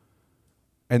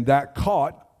 And that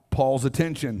caught Paul's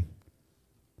attention.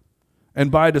 And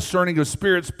by discerning of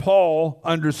spirits, Paul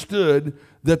understood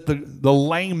that the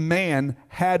lame man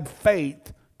had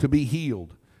faith to be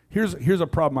healed. Here's a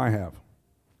problem I have.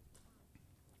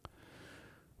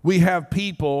 We have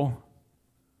people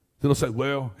that'll say,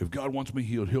 well, if God wants me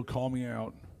healed, he'll call me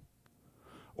out.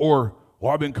 Or,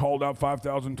 well, I've been called out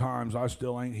 5,000 times, I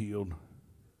still ain't healed.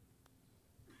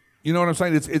 You know what I'm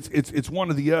saying? It's one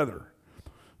or the other.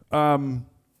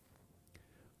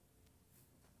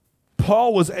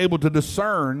 Paul was able to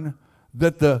discern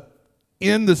that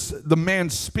in the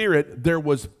man's spirit there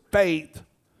was faith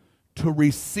to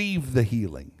receive the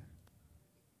healing.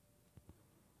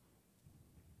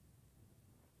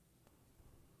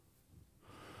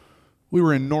 We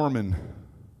were in Norman,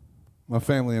 my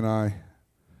family and I,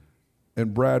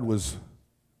 and Brad was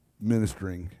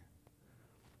ministering.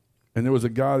 And there was a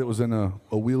guy that was in a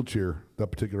wheelchair that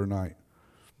particular night.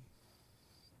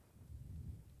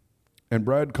 And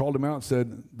Brad called him out and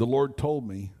said, the Lord told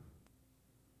me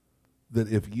that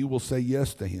if you will say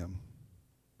yes to him,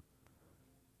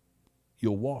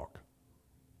 you'll walk.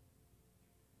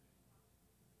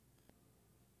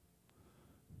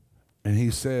 And he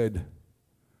said,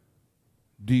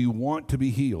 do you want to be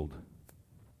healed?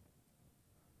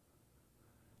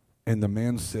 And the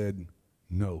man said,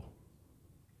 no.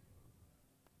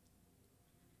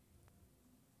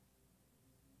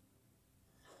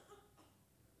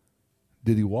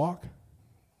 Did he walk?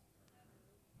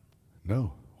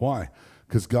 No. Why?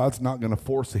 Because God's not going to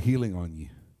force a healing on you.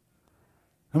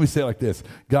 Let me say it like this.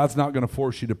 God's not going to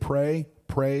force you to pray,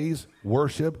 praise,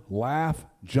 worship, laugh,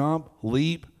 jump,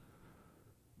 leap,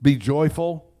 be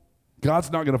joyful.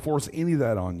 God's not going to force any of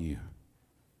that on you.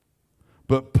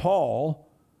 But Paul,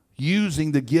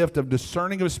 using the gift of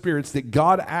discerning of spirits that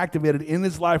God activated in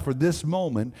his life for this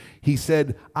moment, he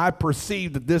said, I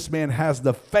perceive that this man has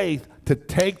the faith to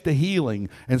take the healing.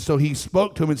 And so he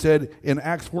spoke to him and said in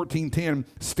Acts 14:10,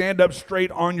 stand up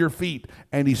straight on your feet.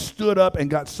 And he stood up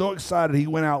and got so excited he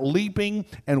went out leaping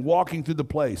and walking through the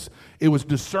place. It was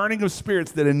discerning of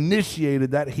spirits that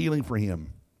initiated that healing for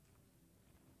him.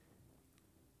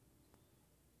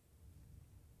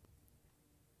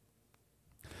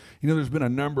 You know, there's been a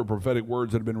number of prophetic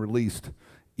words that have been released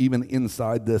even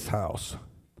inside this house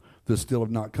that still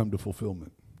have not come to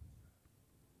fulfillment.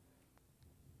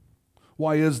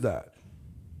 Why is that?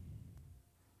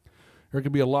 There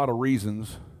could be a lot of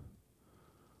reasons,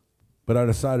 but I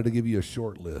decided to give you a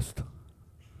short list.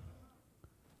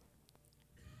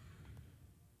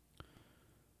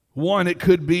 One, it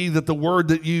could be that the word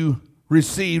that you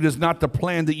received is not the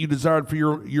plan that you desired for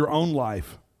your own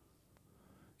life.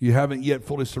 You haven't yet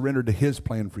fully surrendered to his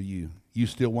plan for you. You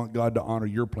still want God to honor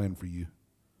your plan for you.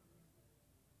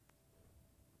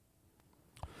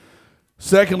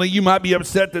 Secondly, you might be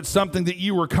upset that something that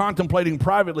you were contemplating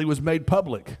privately was made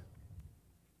public.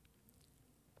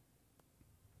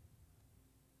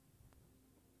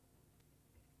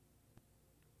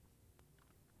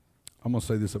 I'm going to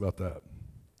say this about that.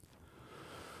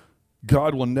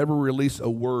 God will never release a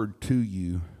word to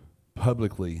you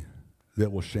publicly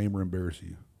that will shame or embarrass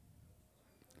you.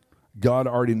 God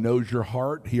already knows your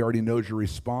heart. He already knows your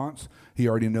response. He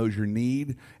already knows your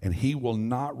need. And he will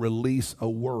not release a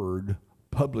word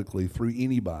publicly through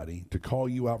anybody to call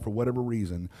you out for whatever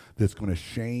reason that's going to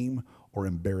shame or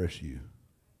embarrass you.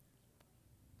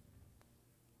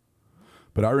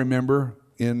 But I remember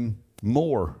in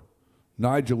Moore,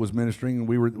 Nigel was ministering and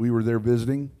we were there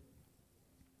visiting.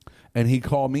 And he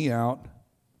called me out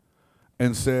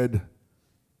and said,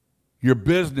 your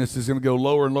business is going to go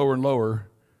lower and lower and lower,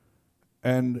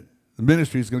 and the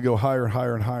ministry is going to go higher and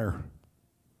higher and higher.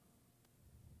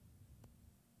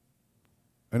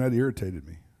 And that irritated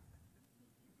me.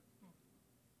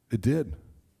 It did.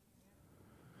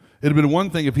 It had been one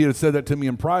thing if he had said that to me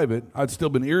in private. I'd still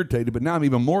been irritated, but now I'm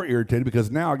even more irritated because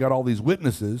now I got all these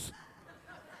witnesses.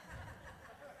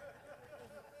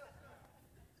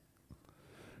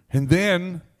 And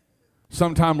then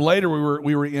sometime later,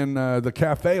 we were in the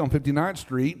cafe on 59th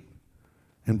Street,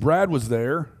 and Brad was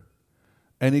there,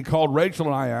 and he called Rachel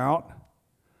and I out,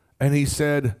 and he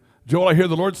said, Joel, I hear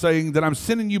the Lord saying that I'm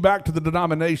sending you back to the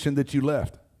denomination that you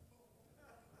left.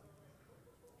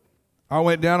 I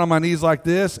went down on my knees like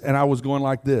this, and I was going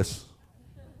like this.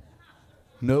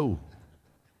 No.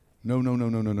 No, no, no,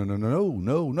 no, no, no, no, no,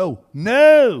 no, no,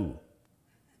 no.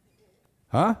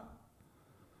 Huh?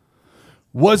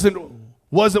 Wasn't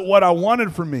what I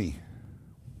wanted for me.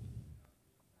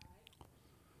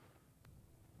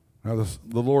 Now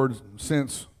the Lord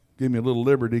since gave me a little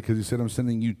liberty because he said, I'm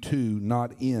sending you to,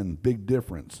 not in. Big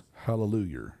difference.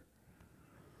 Hallelujah.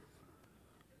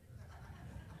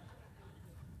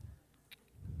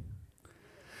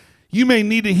 You may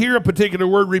need to hear a particular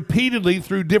word repeatedly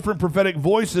through different prophetic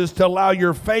voices to allow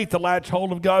your faith to latch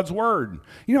hold of God's word.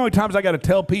 You know how many times I got to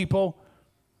tell people,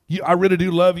 I really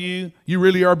do love you. You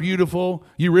really are beautiful.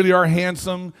 You really are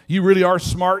handsome. You really are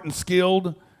smart and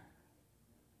skilled.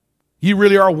 You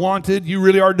really are wanted. You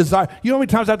really are desired. You know how many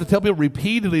times I have to tell people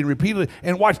repeatedly and repeatedly,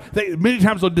 and watch, many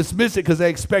times they'll dismiss it because they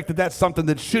expect that that's something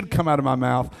that should come out of my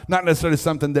mouth, not necessarily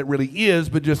something that really is,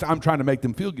 but just I'm trying to make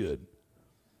them feel good.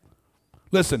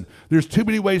 Listen, there's too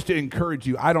many ways to encourage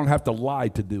you. I don't have to lie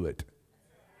to do it.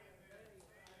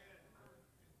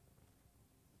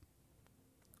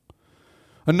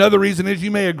 Another reason is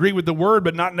you may agree with the word,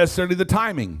 but not necessarily the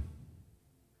timing.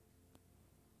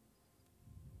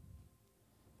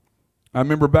 I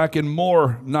remember back in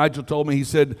Moore, Nigel told me, he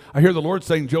said, I hear the Lord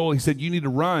saying, Joel, he said, you need to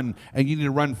run, and you need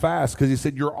to run fast, because he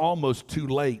said, you're almost too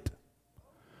late.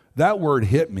 That word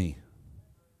hit me.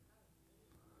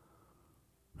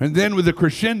 And then with the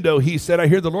crescendo, he said, I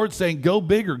hear the Lord saying, go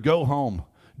big or go home.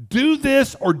 Do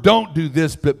this or don't do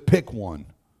this, but pick one.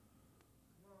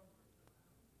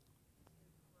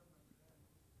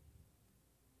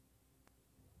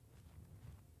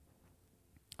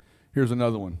 Here's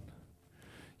another one.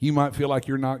 You might feel like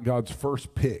you're not God's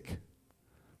first pick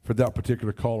for that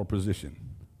particular call or position.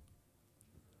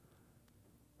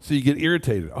 So you get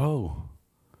irritated. Oh,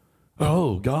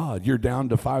 God, you're down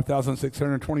to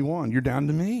 5,621. You're down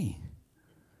to me.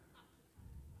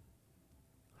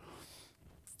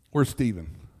 Where's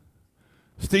Stephen?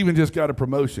 Stephen just got a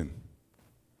promotion.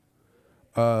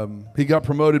 He got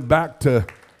promoted back to,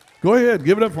 go ahead,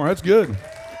 give it up for him. That's good.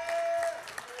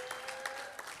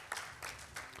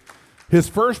 His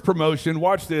first promotion,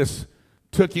 watch this,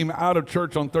 took him out of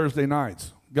church on Thursday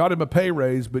nights. Got him a pay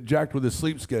raise, but jacked with his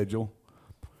sleep schedule.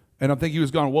 And I think he was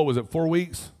gone, 4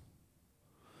 weeks?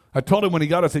 I told him when he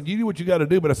got it, I said, you do what you got to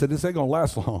do, but I said, this ain't going to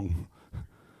last long.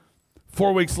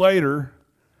 4 weeks later,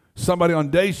 somebody on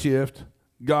day shift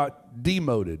got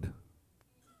demoted,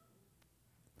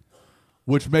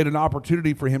 which made an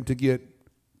opportunity for him to get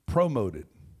promoted.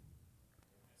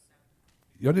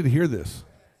 Y'all need to hear this.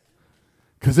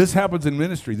 Because this happens in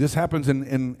ministry. This happens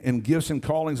in gifts and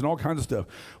callings and all kinds of stuff.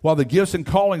 While the gifts and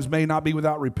callings may not be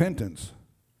without repentance,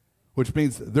 which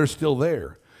means they're still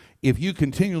there. If you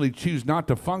continually choose not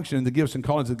to function in the gifts and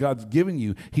callings that God's given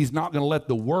you, he's not going to let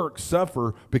the work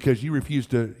suffer because you refuse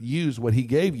to use what he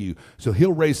gave you. So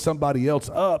he'll raise somebody else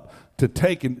up to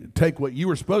take what you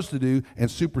were supposed to do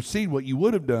and supersede what you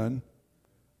would have done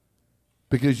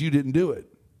because you didn't do it.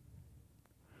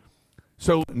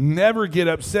 So never get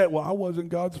upset, well, I wasn't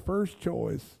God's first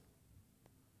choice.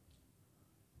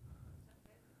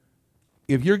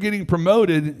 If you're getting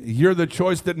promoted, you're the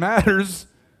choice that matters,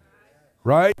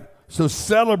 right? So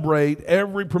celebrate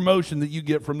every promotion that you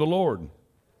get from the Lord.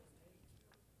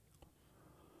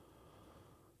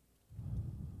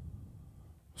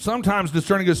 Sometimes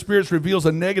discerning of spirits reveals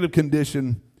a negative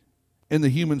condition in the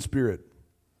human spirit.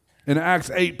 In Acts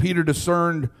 8, Peter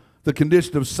discerned the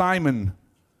condition of Simon,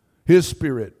 his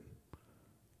spirit.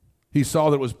 He saw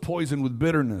that it was poisoned with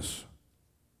bitterness.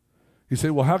 He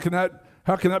said, well, how can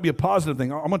that be a positive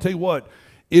thing? I'm going to tell you what.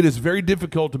 It is very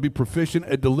difficult to be proficient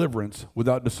at deliverance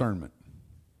without discernment.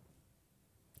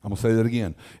 I'm going to say that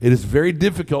again. It is very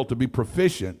difficult to be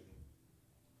proficient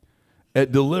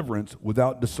at deliverance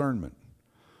without discernment.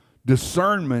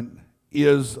 Discernment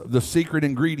is the secret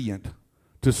ingredient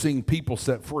to seeing people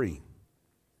set free.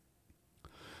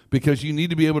 Because you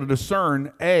need to be able to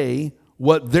discern, A,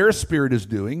 what their spirit is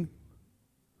doing,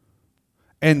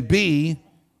 and B,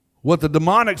 what the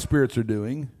demonic spirits are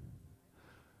doing,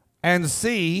 and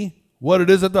C, what it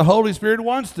is that the Holy Spirit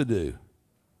wants to do.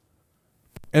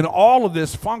 And all of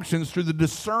this functions through the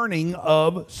discerning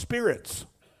of spirits.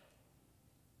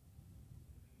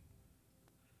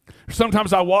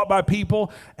 Sometimes I walk by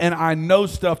people and I know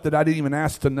stuff that I didn't even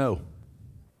ask to know.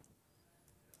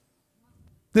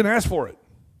 Didn't ask for it.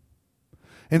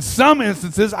 In some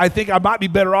instances, I think I might be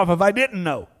better off if I didn't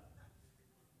know.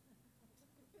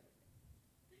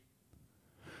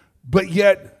 But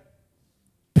yet,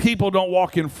 people don't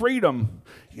walk in freedom.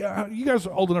 Yeah, you guys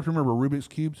are old enough to remember Rubik's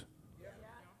Cubes?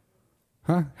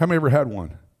 Huh? How many ever had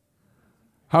one?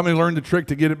 How many learned the trick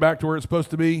to get it back to where it's supposed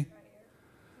to be?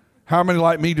 How many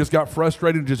like me just got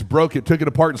frustrated and just broke it, took it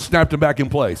apart, and snapped it back in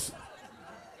place?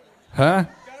 Huh?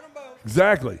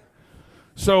 Exactly.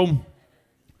 So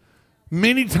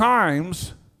many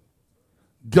times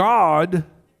God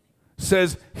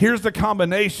says, here's the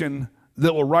combination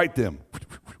that will right them.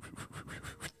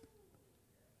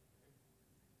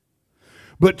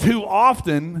 But too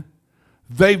often,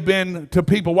 they've been to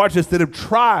people, watch this, that have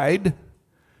tried,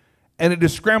 and it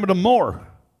just scrambled them more.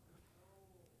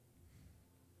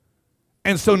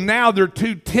 And so now they're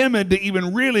too timid to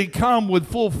even really come with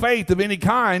full faith of any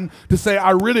kind to say,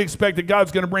 I really expect that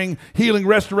God's going to bring healing,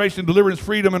 restoration, deliverance,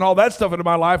 freedom, and all that stuff into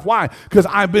my life. Why? Because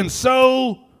I've been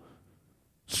so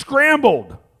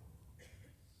scrambled.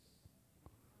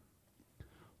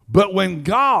 But when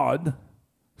God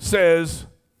says,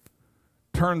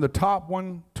 turn the top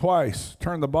one twice,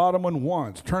 turn the bottom one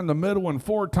once, turn the middle one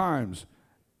 4 times,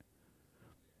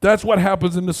 that's what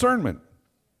happens in discernment.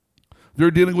 They're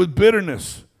dealing with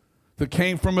bitterness that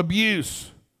came from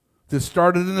abuse, that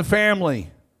started in the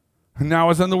family, and now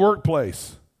is in the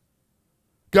workplace.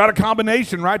 Got a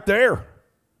combination right there.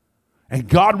 And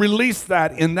God released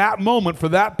that in that moment for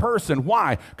that person.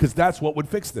 Why? Because that's what would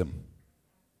fix them.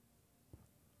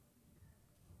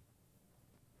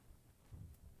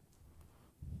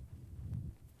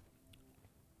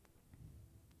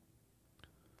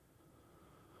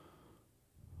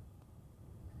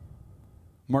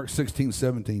 Mark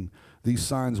 16:17, these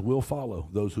signs will follow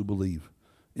those who believe.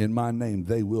 In my name,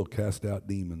 they will cast out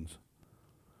demons.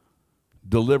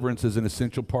 Deliverance is an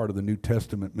essential part of the New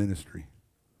Testament ministry.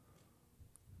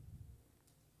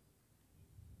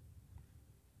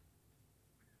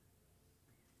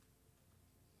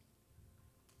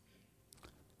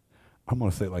 I'm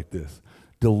going to say it like this.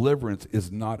 Deliverance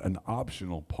is not an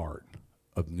optional part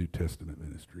of New Testament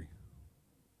ministry.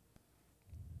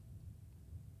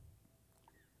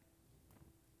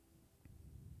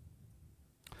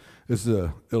 This is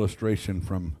an illustration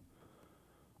from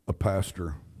a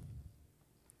pastor.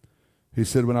 He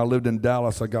said, when I lived in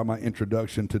Dallas, I got my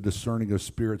introduction to discerning of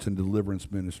spirits and deliverance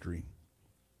ministry.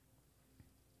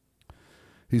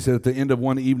 He said at the end of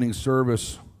one evening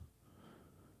service,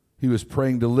 he was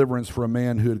praying deliverance for a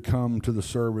man who had come to the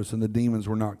service and the demons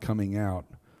were not coming out.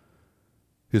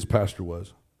 His pastor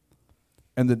was.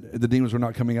 And the demons were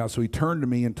not coming out. So he turned to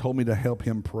me and told me to help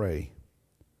him pray.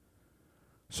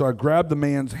 So I grabbed the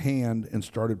man's hand and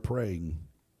started praying.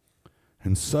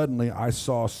 And suddenly I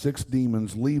saw 6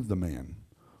 demons leave the man,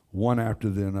 one after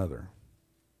the another.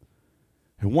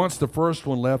 And once the first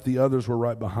one left, the others were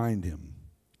right behind him.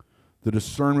 The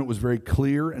discernment was very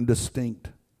clear and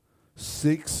distinct.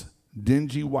 6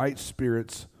 dingy white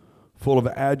spirits full of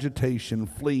agitation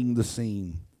fleeing the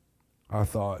scene. I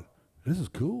thought, this is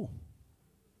cool.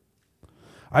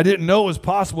 I didn't know it was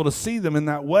possible to see them in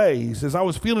that way. He says, I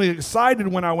was feeling excited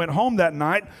when I went home that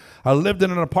night. I lived in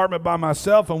an apartment by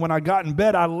myself, and when I got in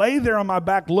bed, I lay there on my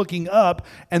back looking up,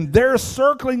 and there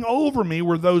circling over me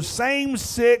were those same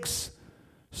 6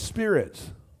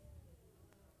 spirits.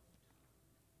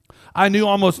 I knew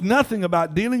almost nothing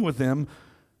about dealing with them,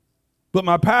 but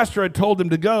my pastor had told them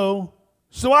to go,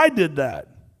 so I did that.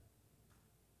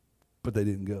 But they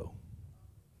didn't go.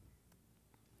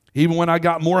 Even when I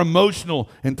got more emotional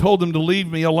and told them to leave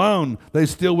me alone, they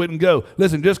still wouldn't go.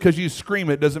 Listen, just because you scream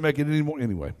it doesn't make it any more.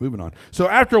 Anyway, moving on. So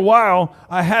after a while,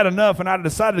 I had enough and I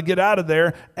decided to get out of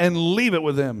there and leave it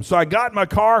with them. So I got in my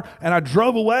car and I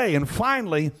drove away, and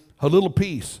finally, a little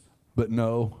peace. But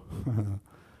no,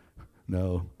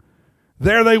 no.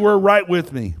 There they were right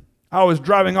with me. I was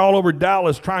driving all over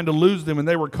Dallas trying to lose them, and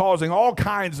they were causing all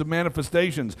kinds of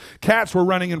manifestations. Cats were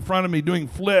running in front of me doing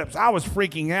flips. I was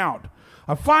freaking out.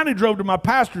 I finally drove to my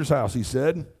pastor's house, he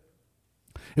said.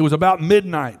 It was about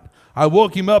midnight. I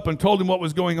woke him up and told him what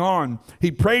was going on.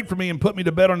 He prayed for me and put me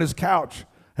to bed on his couch,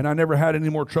 and I never had any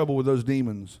more trouble with those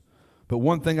demons. But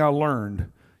one thing I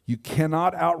learned, you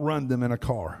cannot outrun them in a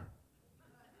car.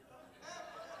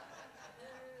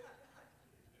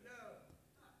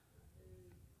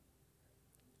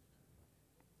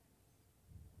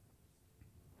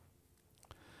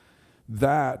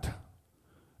 That,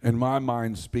 in my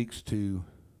mind, speaks to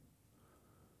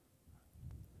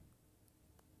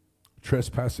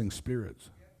trespassing spirits.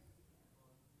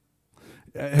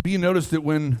 Have you noticed that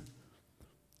when,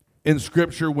 in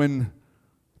Scripture, when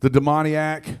the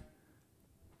demoniac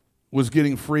was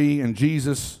getting free and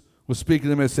Jesus was speaking to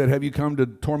them and said, have you come to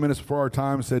torment us for our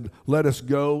time? Said, let us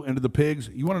go into the pigs.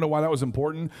 You want to know why that was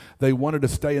important? They wanted to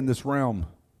stay in this realm.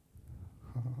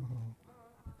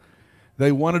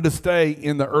 They wanted to stay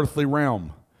in the earthly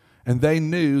realm. And they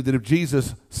knew that if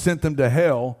Jesus sent them to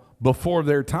hell before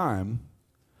their time,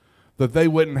 that they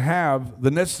wouldn't have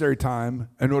the necessary time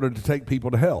in order to take people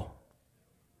to hell.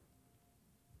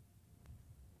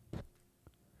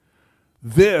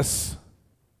 This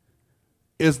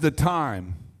is the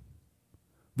time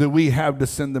that we have to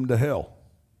send them to hell.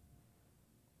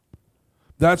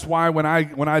 That's why when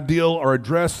I deal or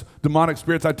address demonic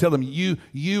spirits, I tell them,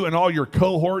 you and all your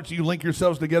cohorts, you link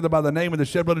yourselves together by the name of the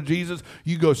shed blood of Jesus.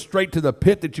 You go straight to the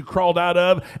pit that you crawled out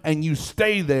of, and you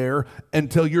stay there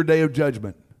until your day of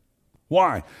judgment.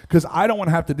 Why? Because I don't want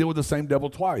to have to deal with the same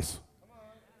devil twice.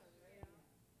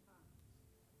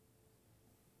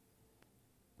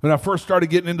 When I first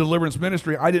started getting into deliverance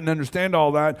ministry, I didn't understand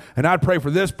all that, and I'd pray for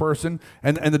this person,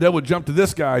 and the devil would jump to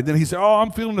this guy. Then he'd say, oh,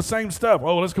 I'm feeling the same stuff.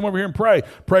 Oh, let's come over here and pray.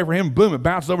 Pray for him. Boom, it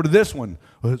bounces over to this one.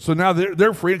 So now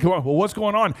they're free to come on. Well, what's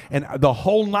going on? And the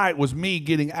whole night was me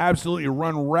getting absolutely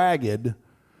run ragged.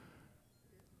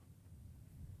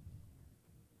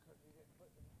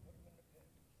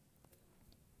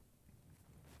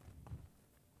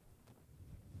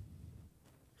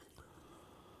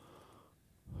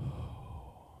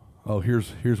 Oh,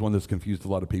 here's one that's confused a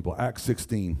lot of people. Acts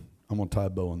 16. I'm going to tie a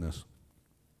bow on this.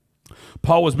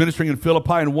 Paul was ministering in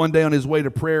Philippi, and one day on his way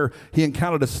to prayer, he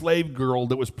encountered a slave girl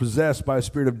that was possessed by a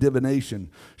spirit of divination.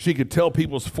 She could tell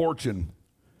people's fortune,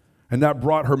 and that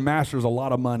brought her masters a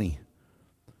lot of money.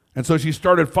 And so she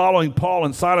started following Paul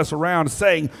and Silas around,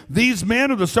 saying, these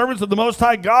men are the servants of the Most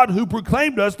High God who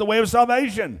proclaimed us the way of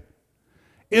salvation.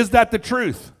 Is that the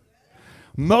truth?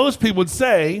 Most people would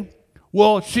say,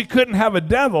 well, she couldn't have a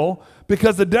devil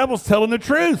because the devil's telling the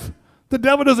truth. The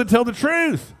devil doesn't tell the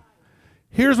truth.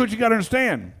 Here's what you got to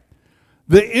understand.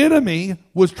 The enemy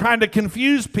was trying to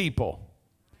confuse people,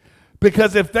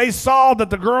 because if they saw that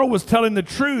the girl was telling the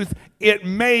truth, it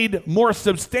made more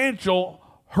substantial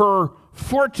her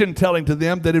fortune telling to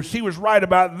them, that if she was right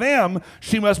about them,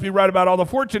 she must be right about all the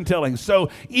fortune telling. So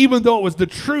even though it was the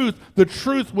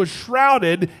truth was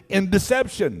shrouded in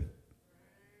deception.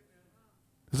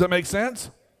 Does that make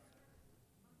sense?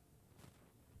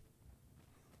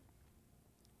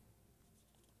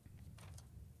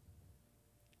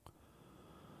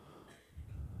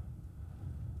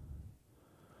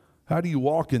 How do you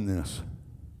walk in this?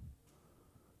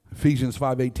 Ephesians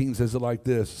 5:18 says it like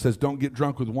this. It says, don't get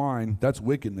drunk with wine. That's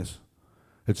wickedness.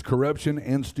 It's corruption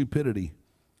and stupidity.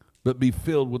 But be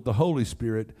filled with the Holy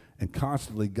Spirit and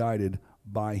constantly guided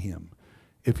by Him.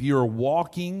 If you're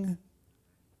walking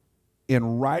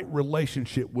in right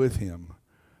relationship with Him,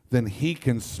 then He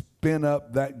can spin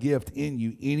up that gift in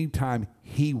you anytime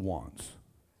He wants.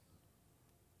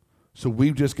 So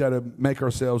we've just got to make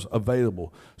ourselves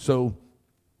available. So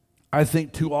I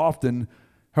think too often,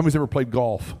 how many's ever played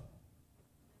golf?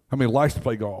 How many likes to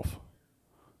play golf?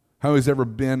 How many's ever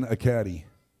been a caddy?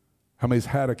 How many's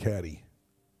had a caddy?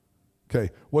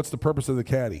 Okay, what's the purpose of the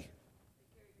caddy?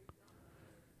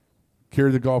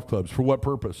 Carry the golf clubs. For what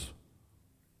purpose?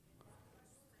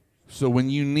 So when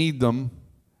you need them,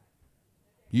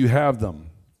 you have them.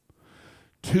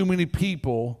 Too many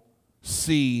people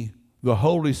see the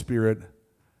Holy Spirit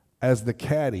as the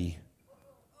caddy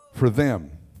for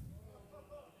them.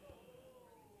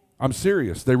 I'm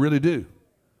serious. They really do.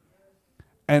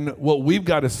 And what we've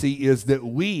got to see is that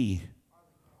we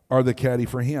are the caddy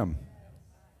for Him.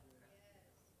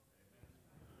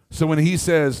 So when He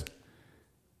says,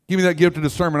 give me that gift of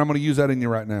discernment, I'm going to use that in you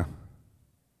right now.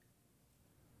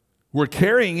 We're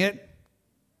carrying it.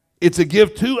 It's a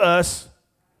gift to us,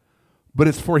 but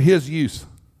it's for His use.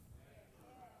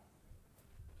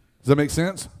 Does that make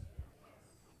sense?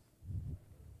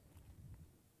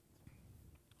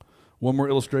 One more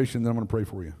illustration, then I'm going to pray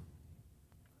for you.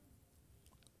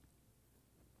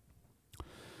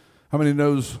 How many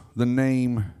knows the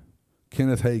name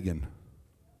Kenneth Hagin?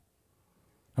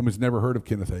 How many's never heard of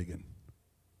Kenneth Hagin?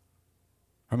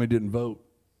 How many didn't vote?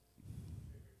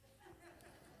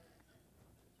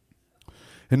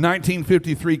 In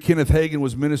 1953, Kenneth Hagin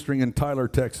was ministering in Tyler,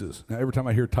 Texas. Now, every time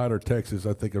I hear Tyler, Texas,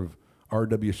 I think of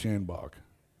R.W. Shanbach.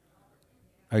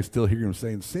 I still hear him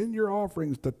saying, send your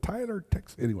offerings to Tyler,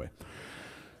 Texas. Anyway,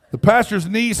 the pastor's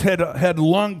niece had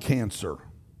lung cancer,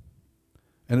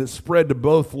 and it spread to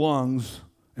both lungs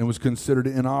and was considered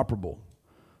inoperable.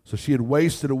 So she had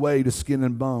wasted away to skin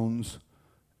and bones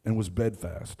and was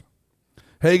bedfast.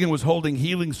 Hagin was holding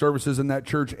healing services in that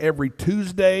church every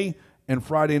Tuesday and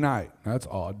Friday night. That's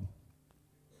odd.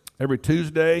 Every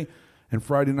Tuesday and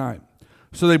Friday night.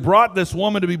 So they brought this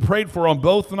woman to be prayed for on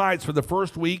both nights for the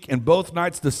first week and both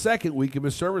nights the second week of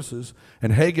his services.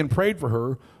 And Hagin prayed for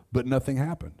her, but nothing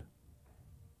happened.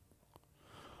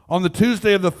 On the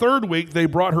Tuesday of the third week, they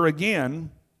brought her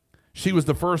again. She was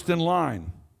the first in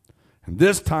line. And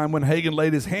this time when Hagen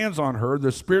laid his hands on her,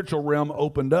 the spiritual realm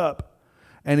opened up,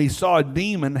 and he saw a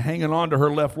demon hanging on to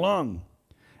her left lung.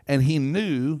 And he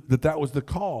knew that that was the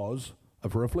cause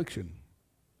of her affliction.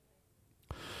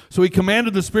 So he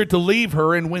commanded the spirit to leave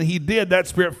her, and when he did, that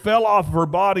spirit fell off of her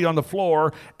body on the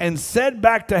floor and said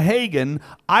back to Hagen,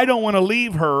 I don't want to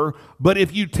leave her, but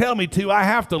if you tell me to, I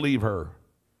have to leave her.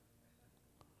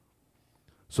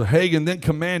 So Hagen then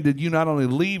commanded, you not only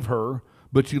leave her,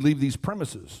 but you leave these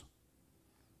premises.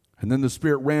 And then the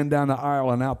spirit ran down the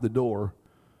aisle and out the door,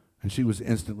 and she was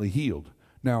instantly healed.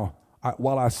 Now,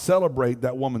 while I celebrate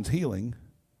that woman's healing,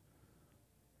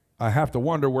 I have to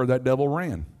wonder where that devil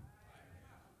ran.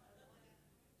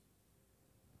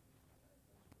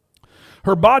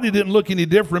 Her body didn't look any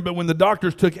different, but when the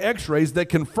doctors took x-rays, they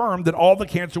confirmed that all the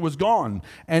cancer was gone.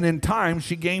 And in time,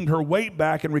 she gained her weight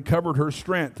back and recovered her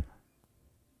strength.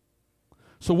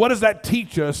 So what does that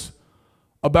teach us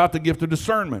about the gift of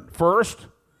discernment? First,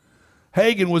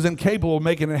 Hagen was incapable of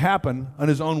making it happen on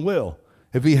his own will.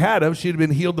 If he had of, she'd have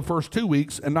been healed the first 2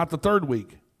 weeks and not the third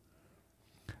week.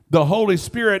 The Holy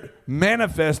Spirit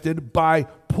manifested by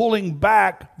pulling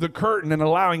back the curtain and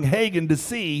allowing Hagen to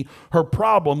see her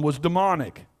problem was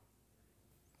demonic.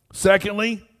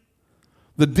 Secondly,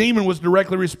 the demon was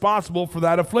directly responsible for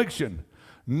that affliction.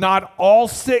 Not all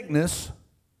sickness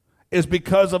is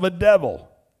because of a devil.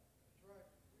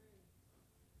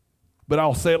 But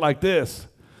I'll say it like this.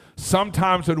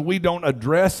 Sometimes when we don't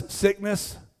address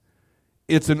sickness,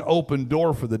 it's an open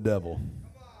door for the devil.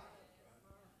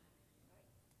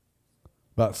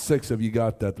 About 6 of you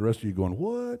got that. The rest of you going,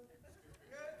 what?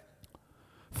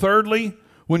 Thirdly,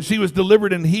 when she was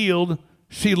delivered and healed,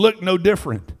 she looked no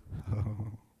different.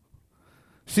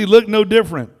 She looked no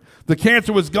different. The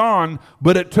cancer was gone,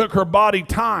 but it took her body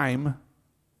time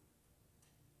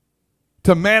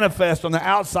to manifest on the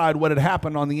outside what had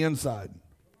happened on the inside.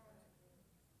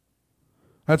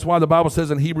 That's why the Bible says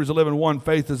in Hebrews 11:1,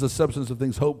 faith is the substance of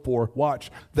things hoped for.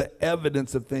 Watch, the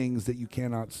evidence of things that you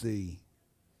cannot see.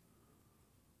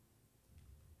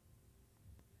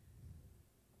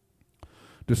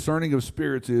 Discerning of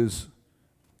spirits is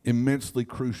immensely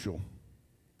crucial.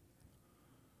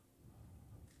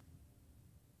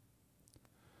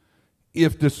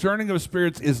 If discerning of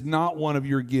spirits is not one of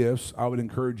your gifts, I would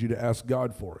encourage you to ask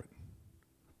God for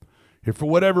it. If for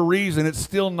whatever reason it's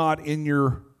still not in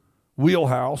your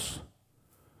wheelhouse,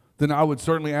 then I would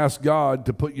certainly ask God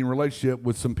to put you in relationship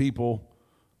with some people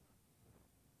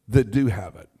that do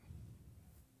have it.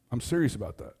 I'm serious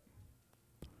about that.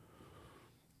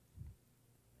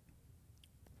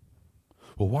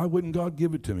 Well, why wouldn't God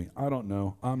give it to me? I don't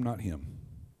know. I'm not him.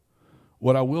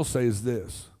 What I will say is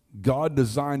this. God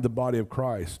designed the body of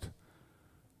Christ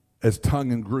as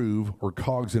tongue and groove or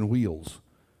cogs and wheels.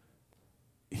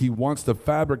 He wants the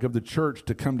fabric of the church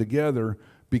to come together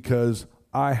because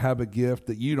I have a gift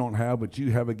that you don't have, but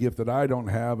you have a gift that I don't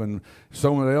have, and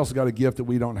someone else got a gift that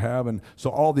we don't have. And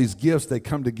so all these gifts, they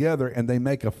come together and they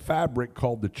make a fabric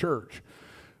called the church.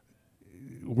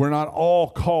 We're not all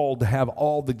called to have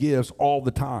all the gifts all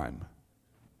the time.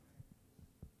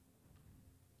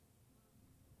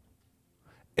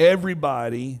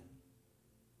 Everybody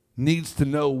needs to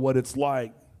know what it's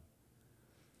like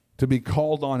to be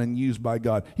called on and used by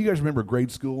God. You guys remember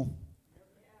grade school?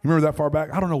 You remember that far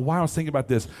back? I don't know why I was thinking about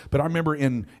this, but I remember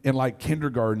in like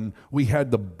kindergarten, we had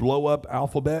the blow-up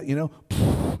alphabet, you know?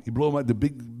 You blow them up, the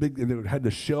big, and it had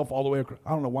the shelf all the way across. I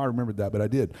don't know why I remembered that, but I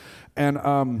did.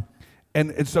 And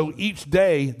so each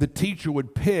day, the teacher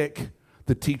would pick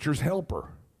the teacher's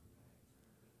helper.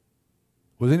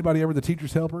 Was anybody ever the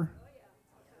teacher's helper?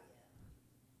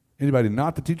 Anybody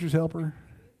not the teacher's helper?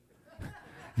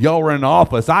 Y'all were in the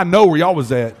office. I know where y'all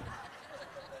was at.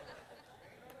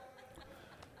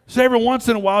 So every once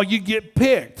in a while, you get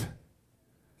picked.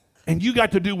 And you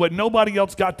got to do what nobody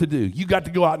else got to do. You got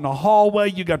to go out in the hallway.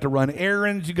 You got to run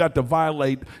errands. You got to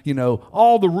violate,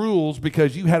 all the rules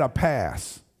because you had a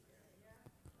pass.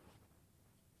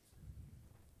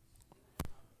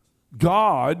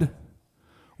 God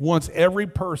wants every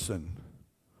person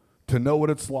to know what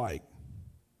it's like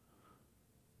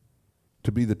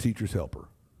to be the teacher's helper.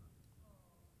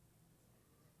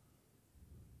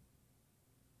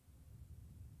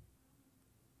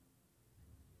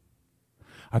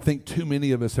 I think too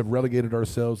many of us have relegated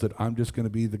ourselves that I'm just going to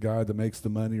be the guy that makes the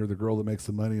money or the girl that makes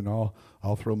the money, and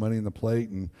I'll throw money in the plate,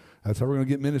 and that's how we're going to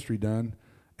get ministry done.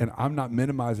 And I'm not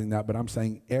minimizing that, but I'm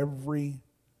saying every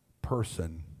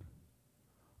person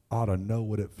ought to know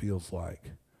what it feels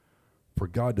like for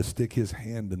God to stick his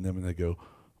hand in them and they go,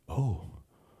 oh,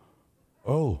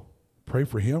 pray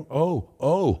for him.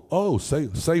 Oh,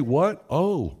 say what?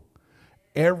 Oh.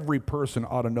 Every person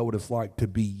ought to know what it's like to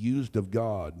be used of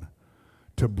God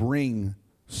to bring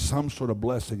some sort of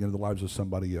blessing into the lives of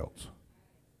somebody else.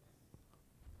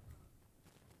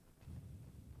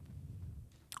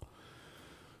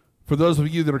 For those of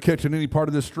you that are catching any part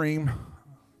of this stream,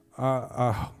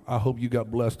 I hope you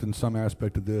got blessed in some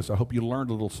aspect of this. I hope you learned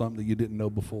a little something that you didn't know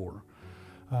before.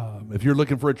 If you're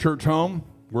looking for a church home,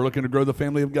 we're looking to grow the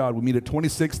family of God. We meet at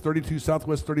 2632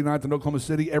 Southwest 39th in Oklahoma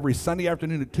City every Sunday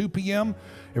afternoon at 2 p.m.,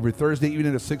 every Thursday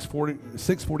evening at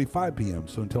 6:45 p.m.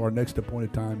 So until our next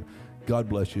appointed time, God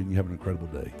bless you and you have an incredible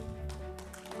day.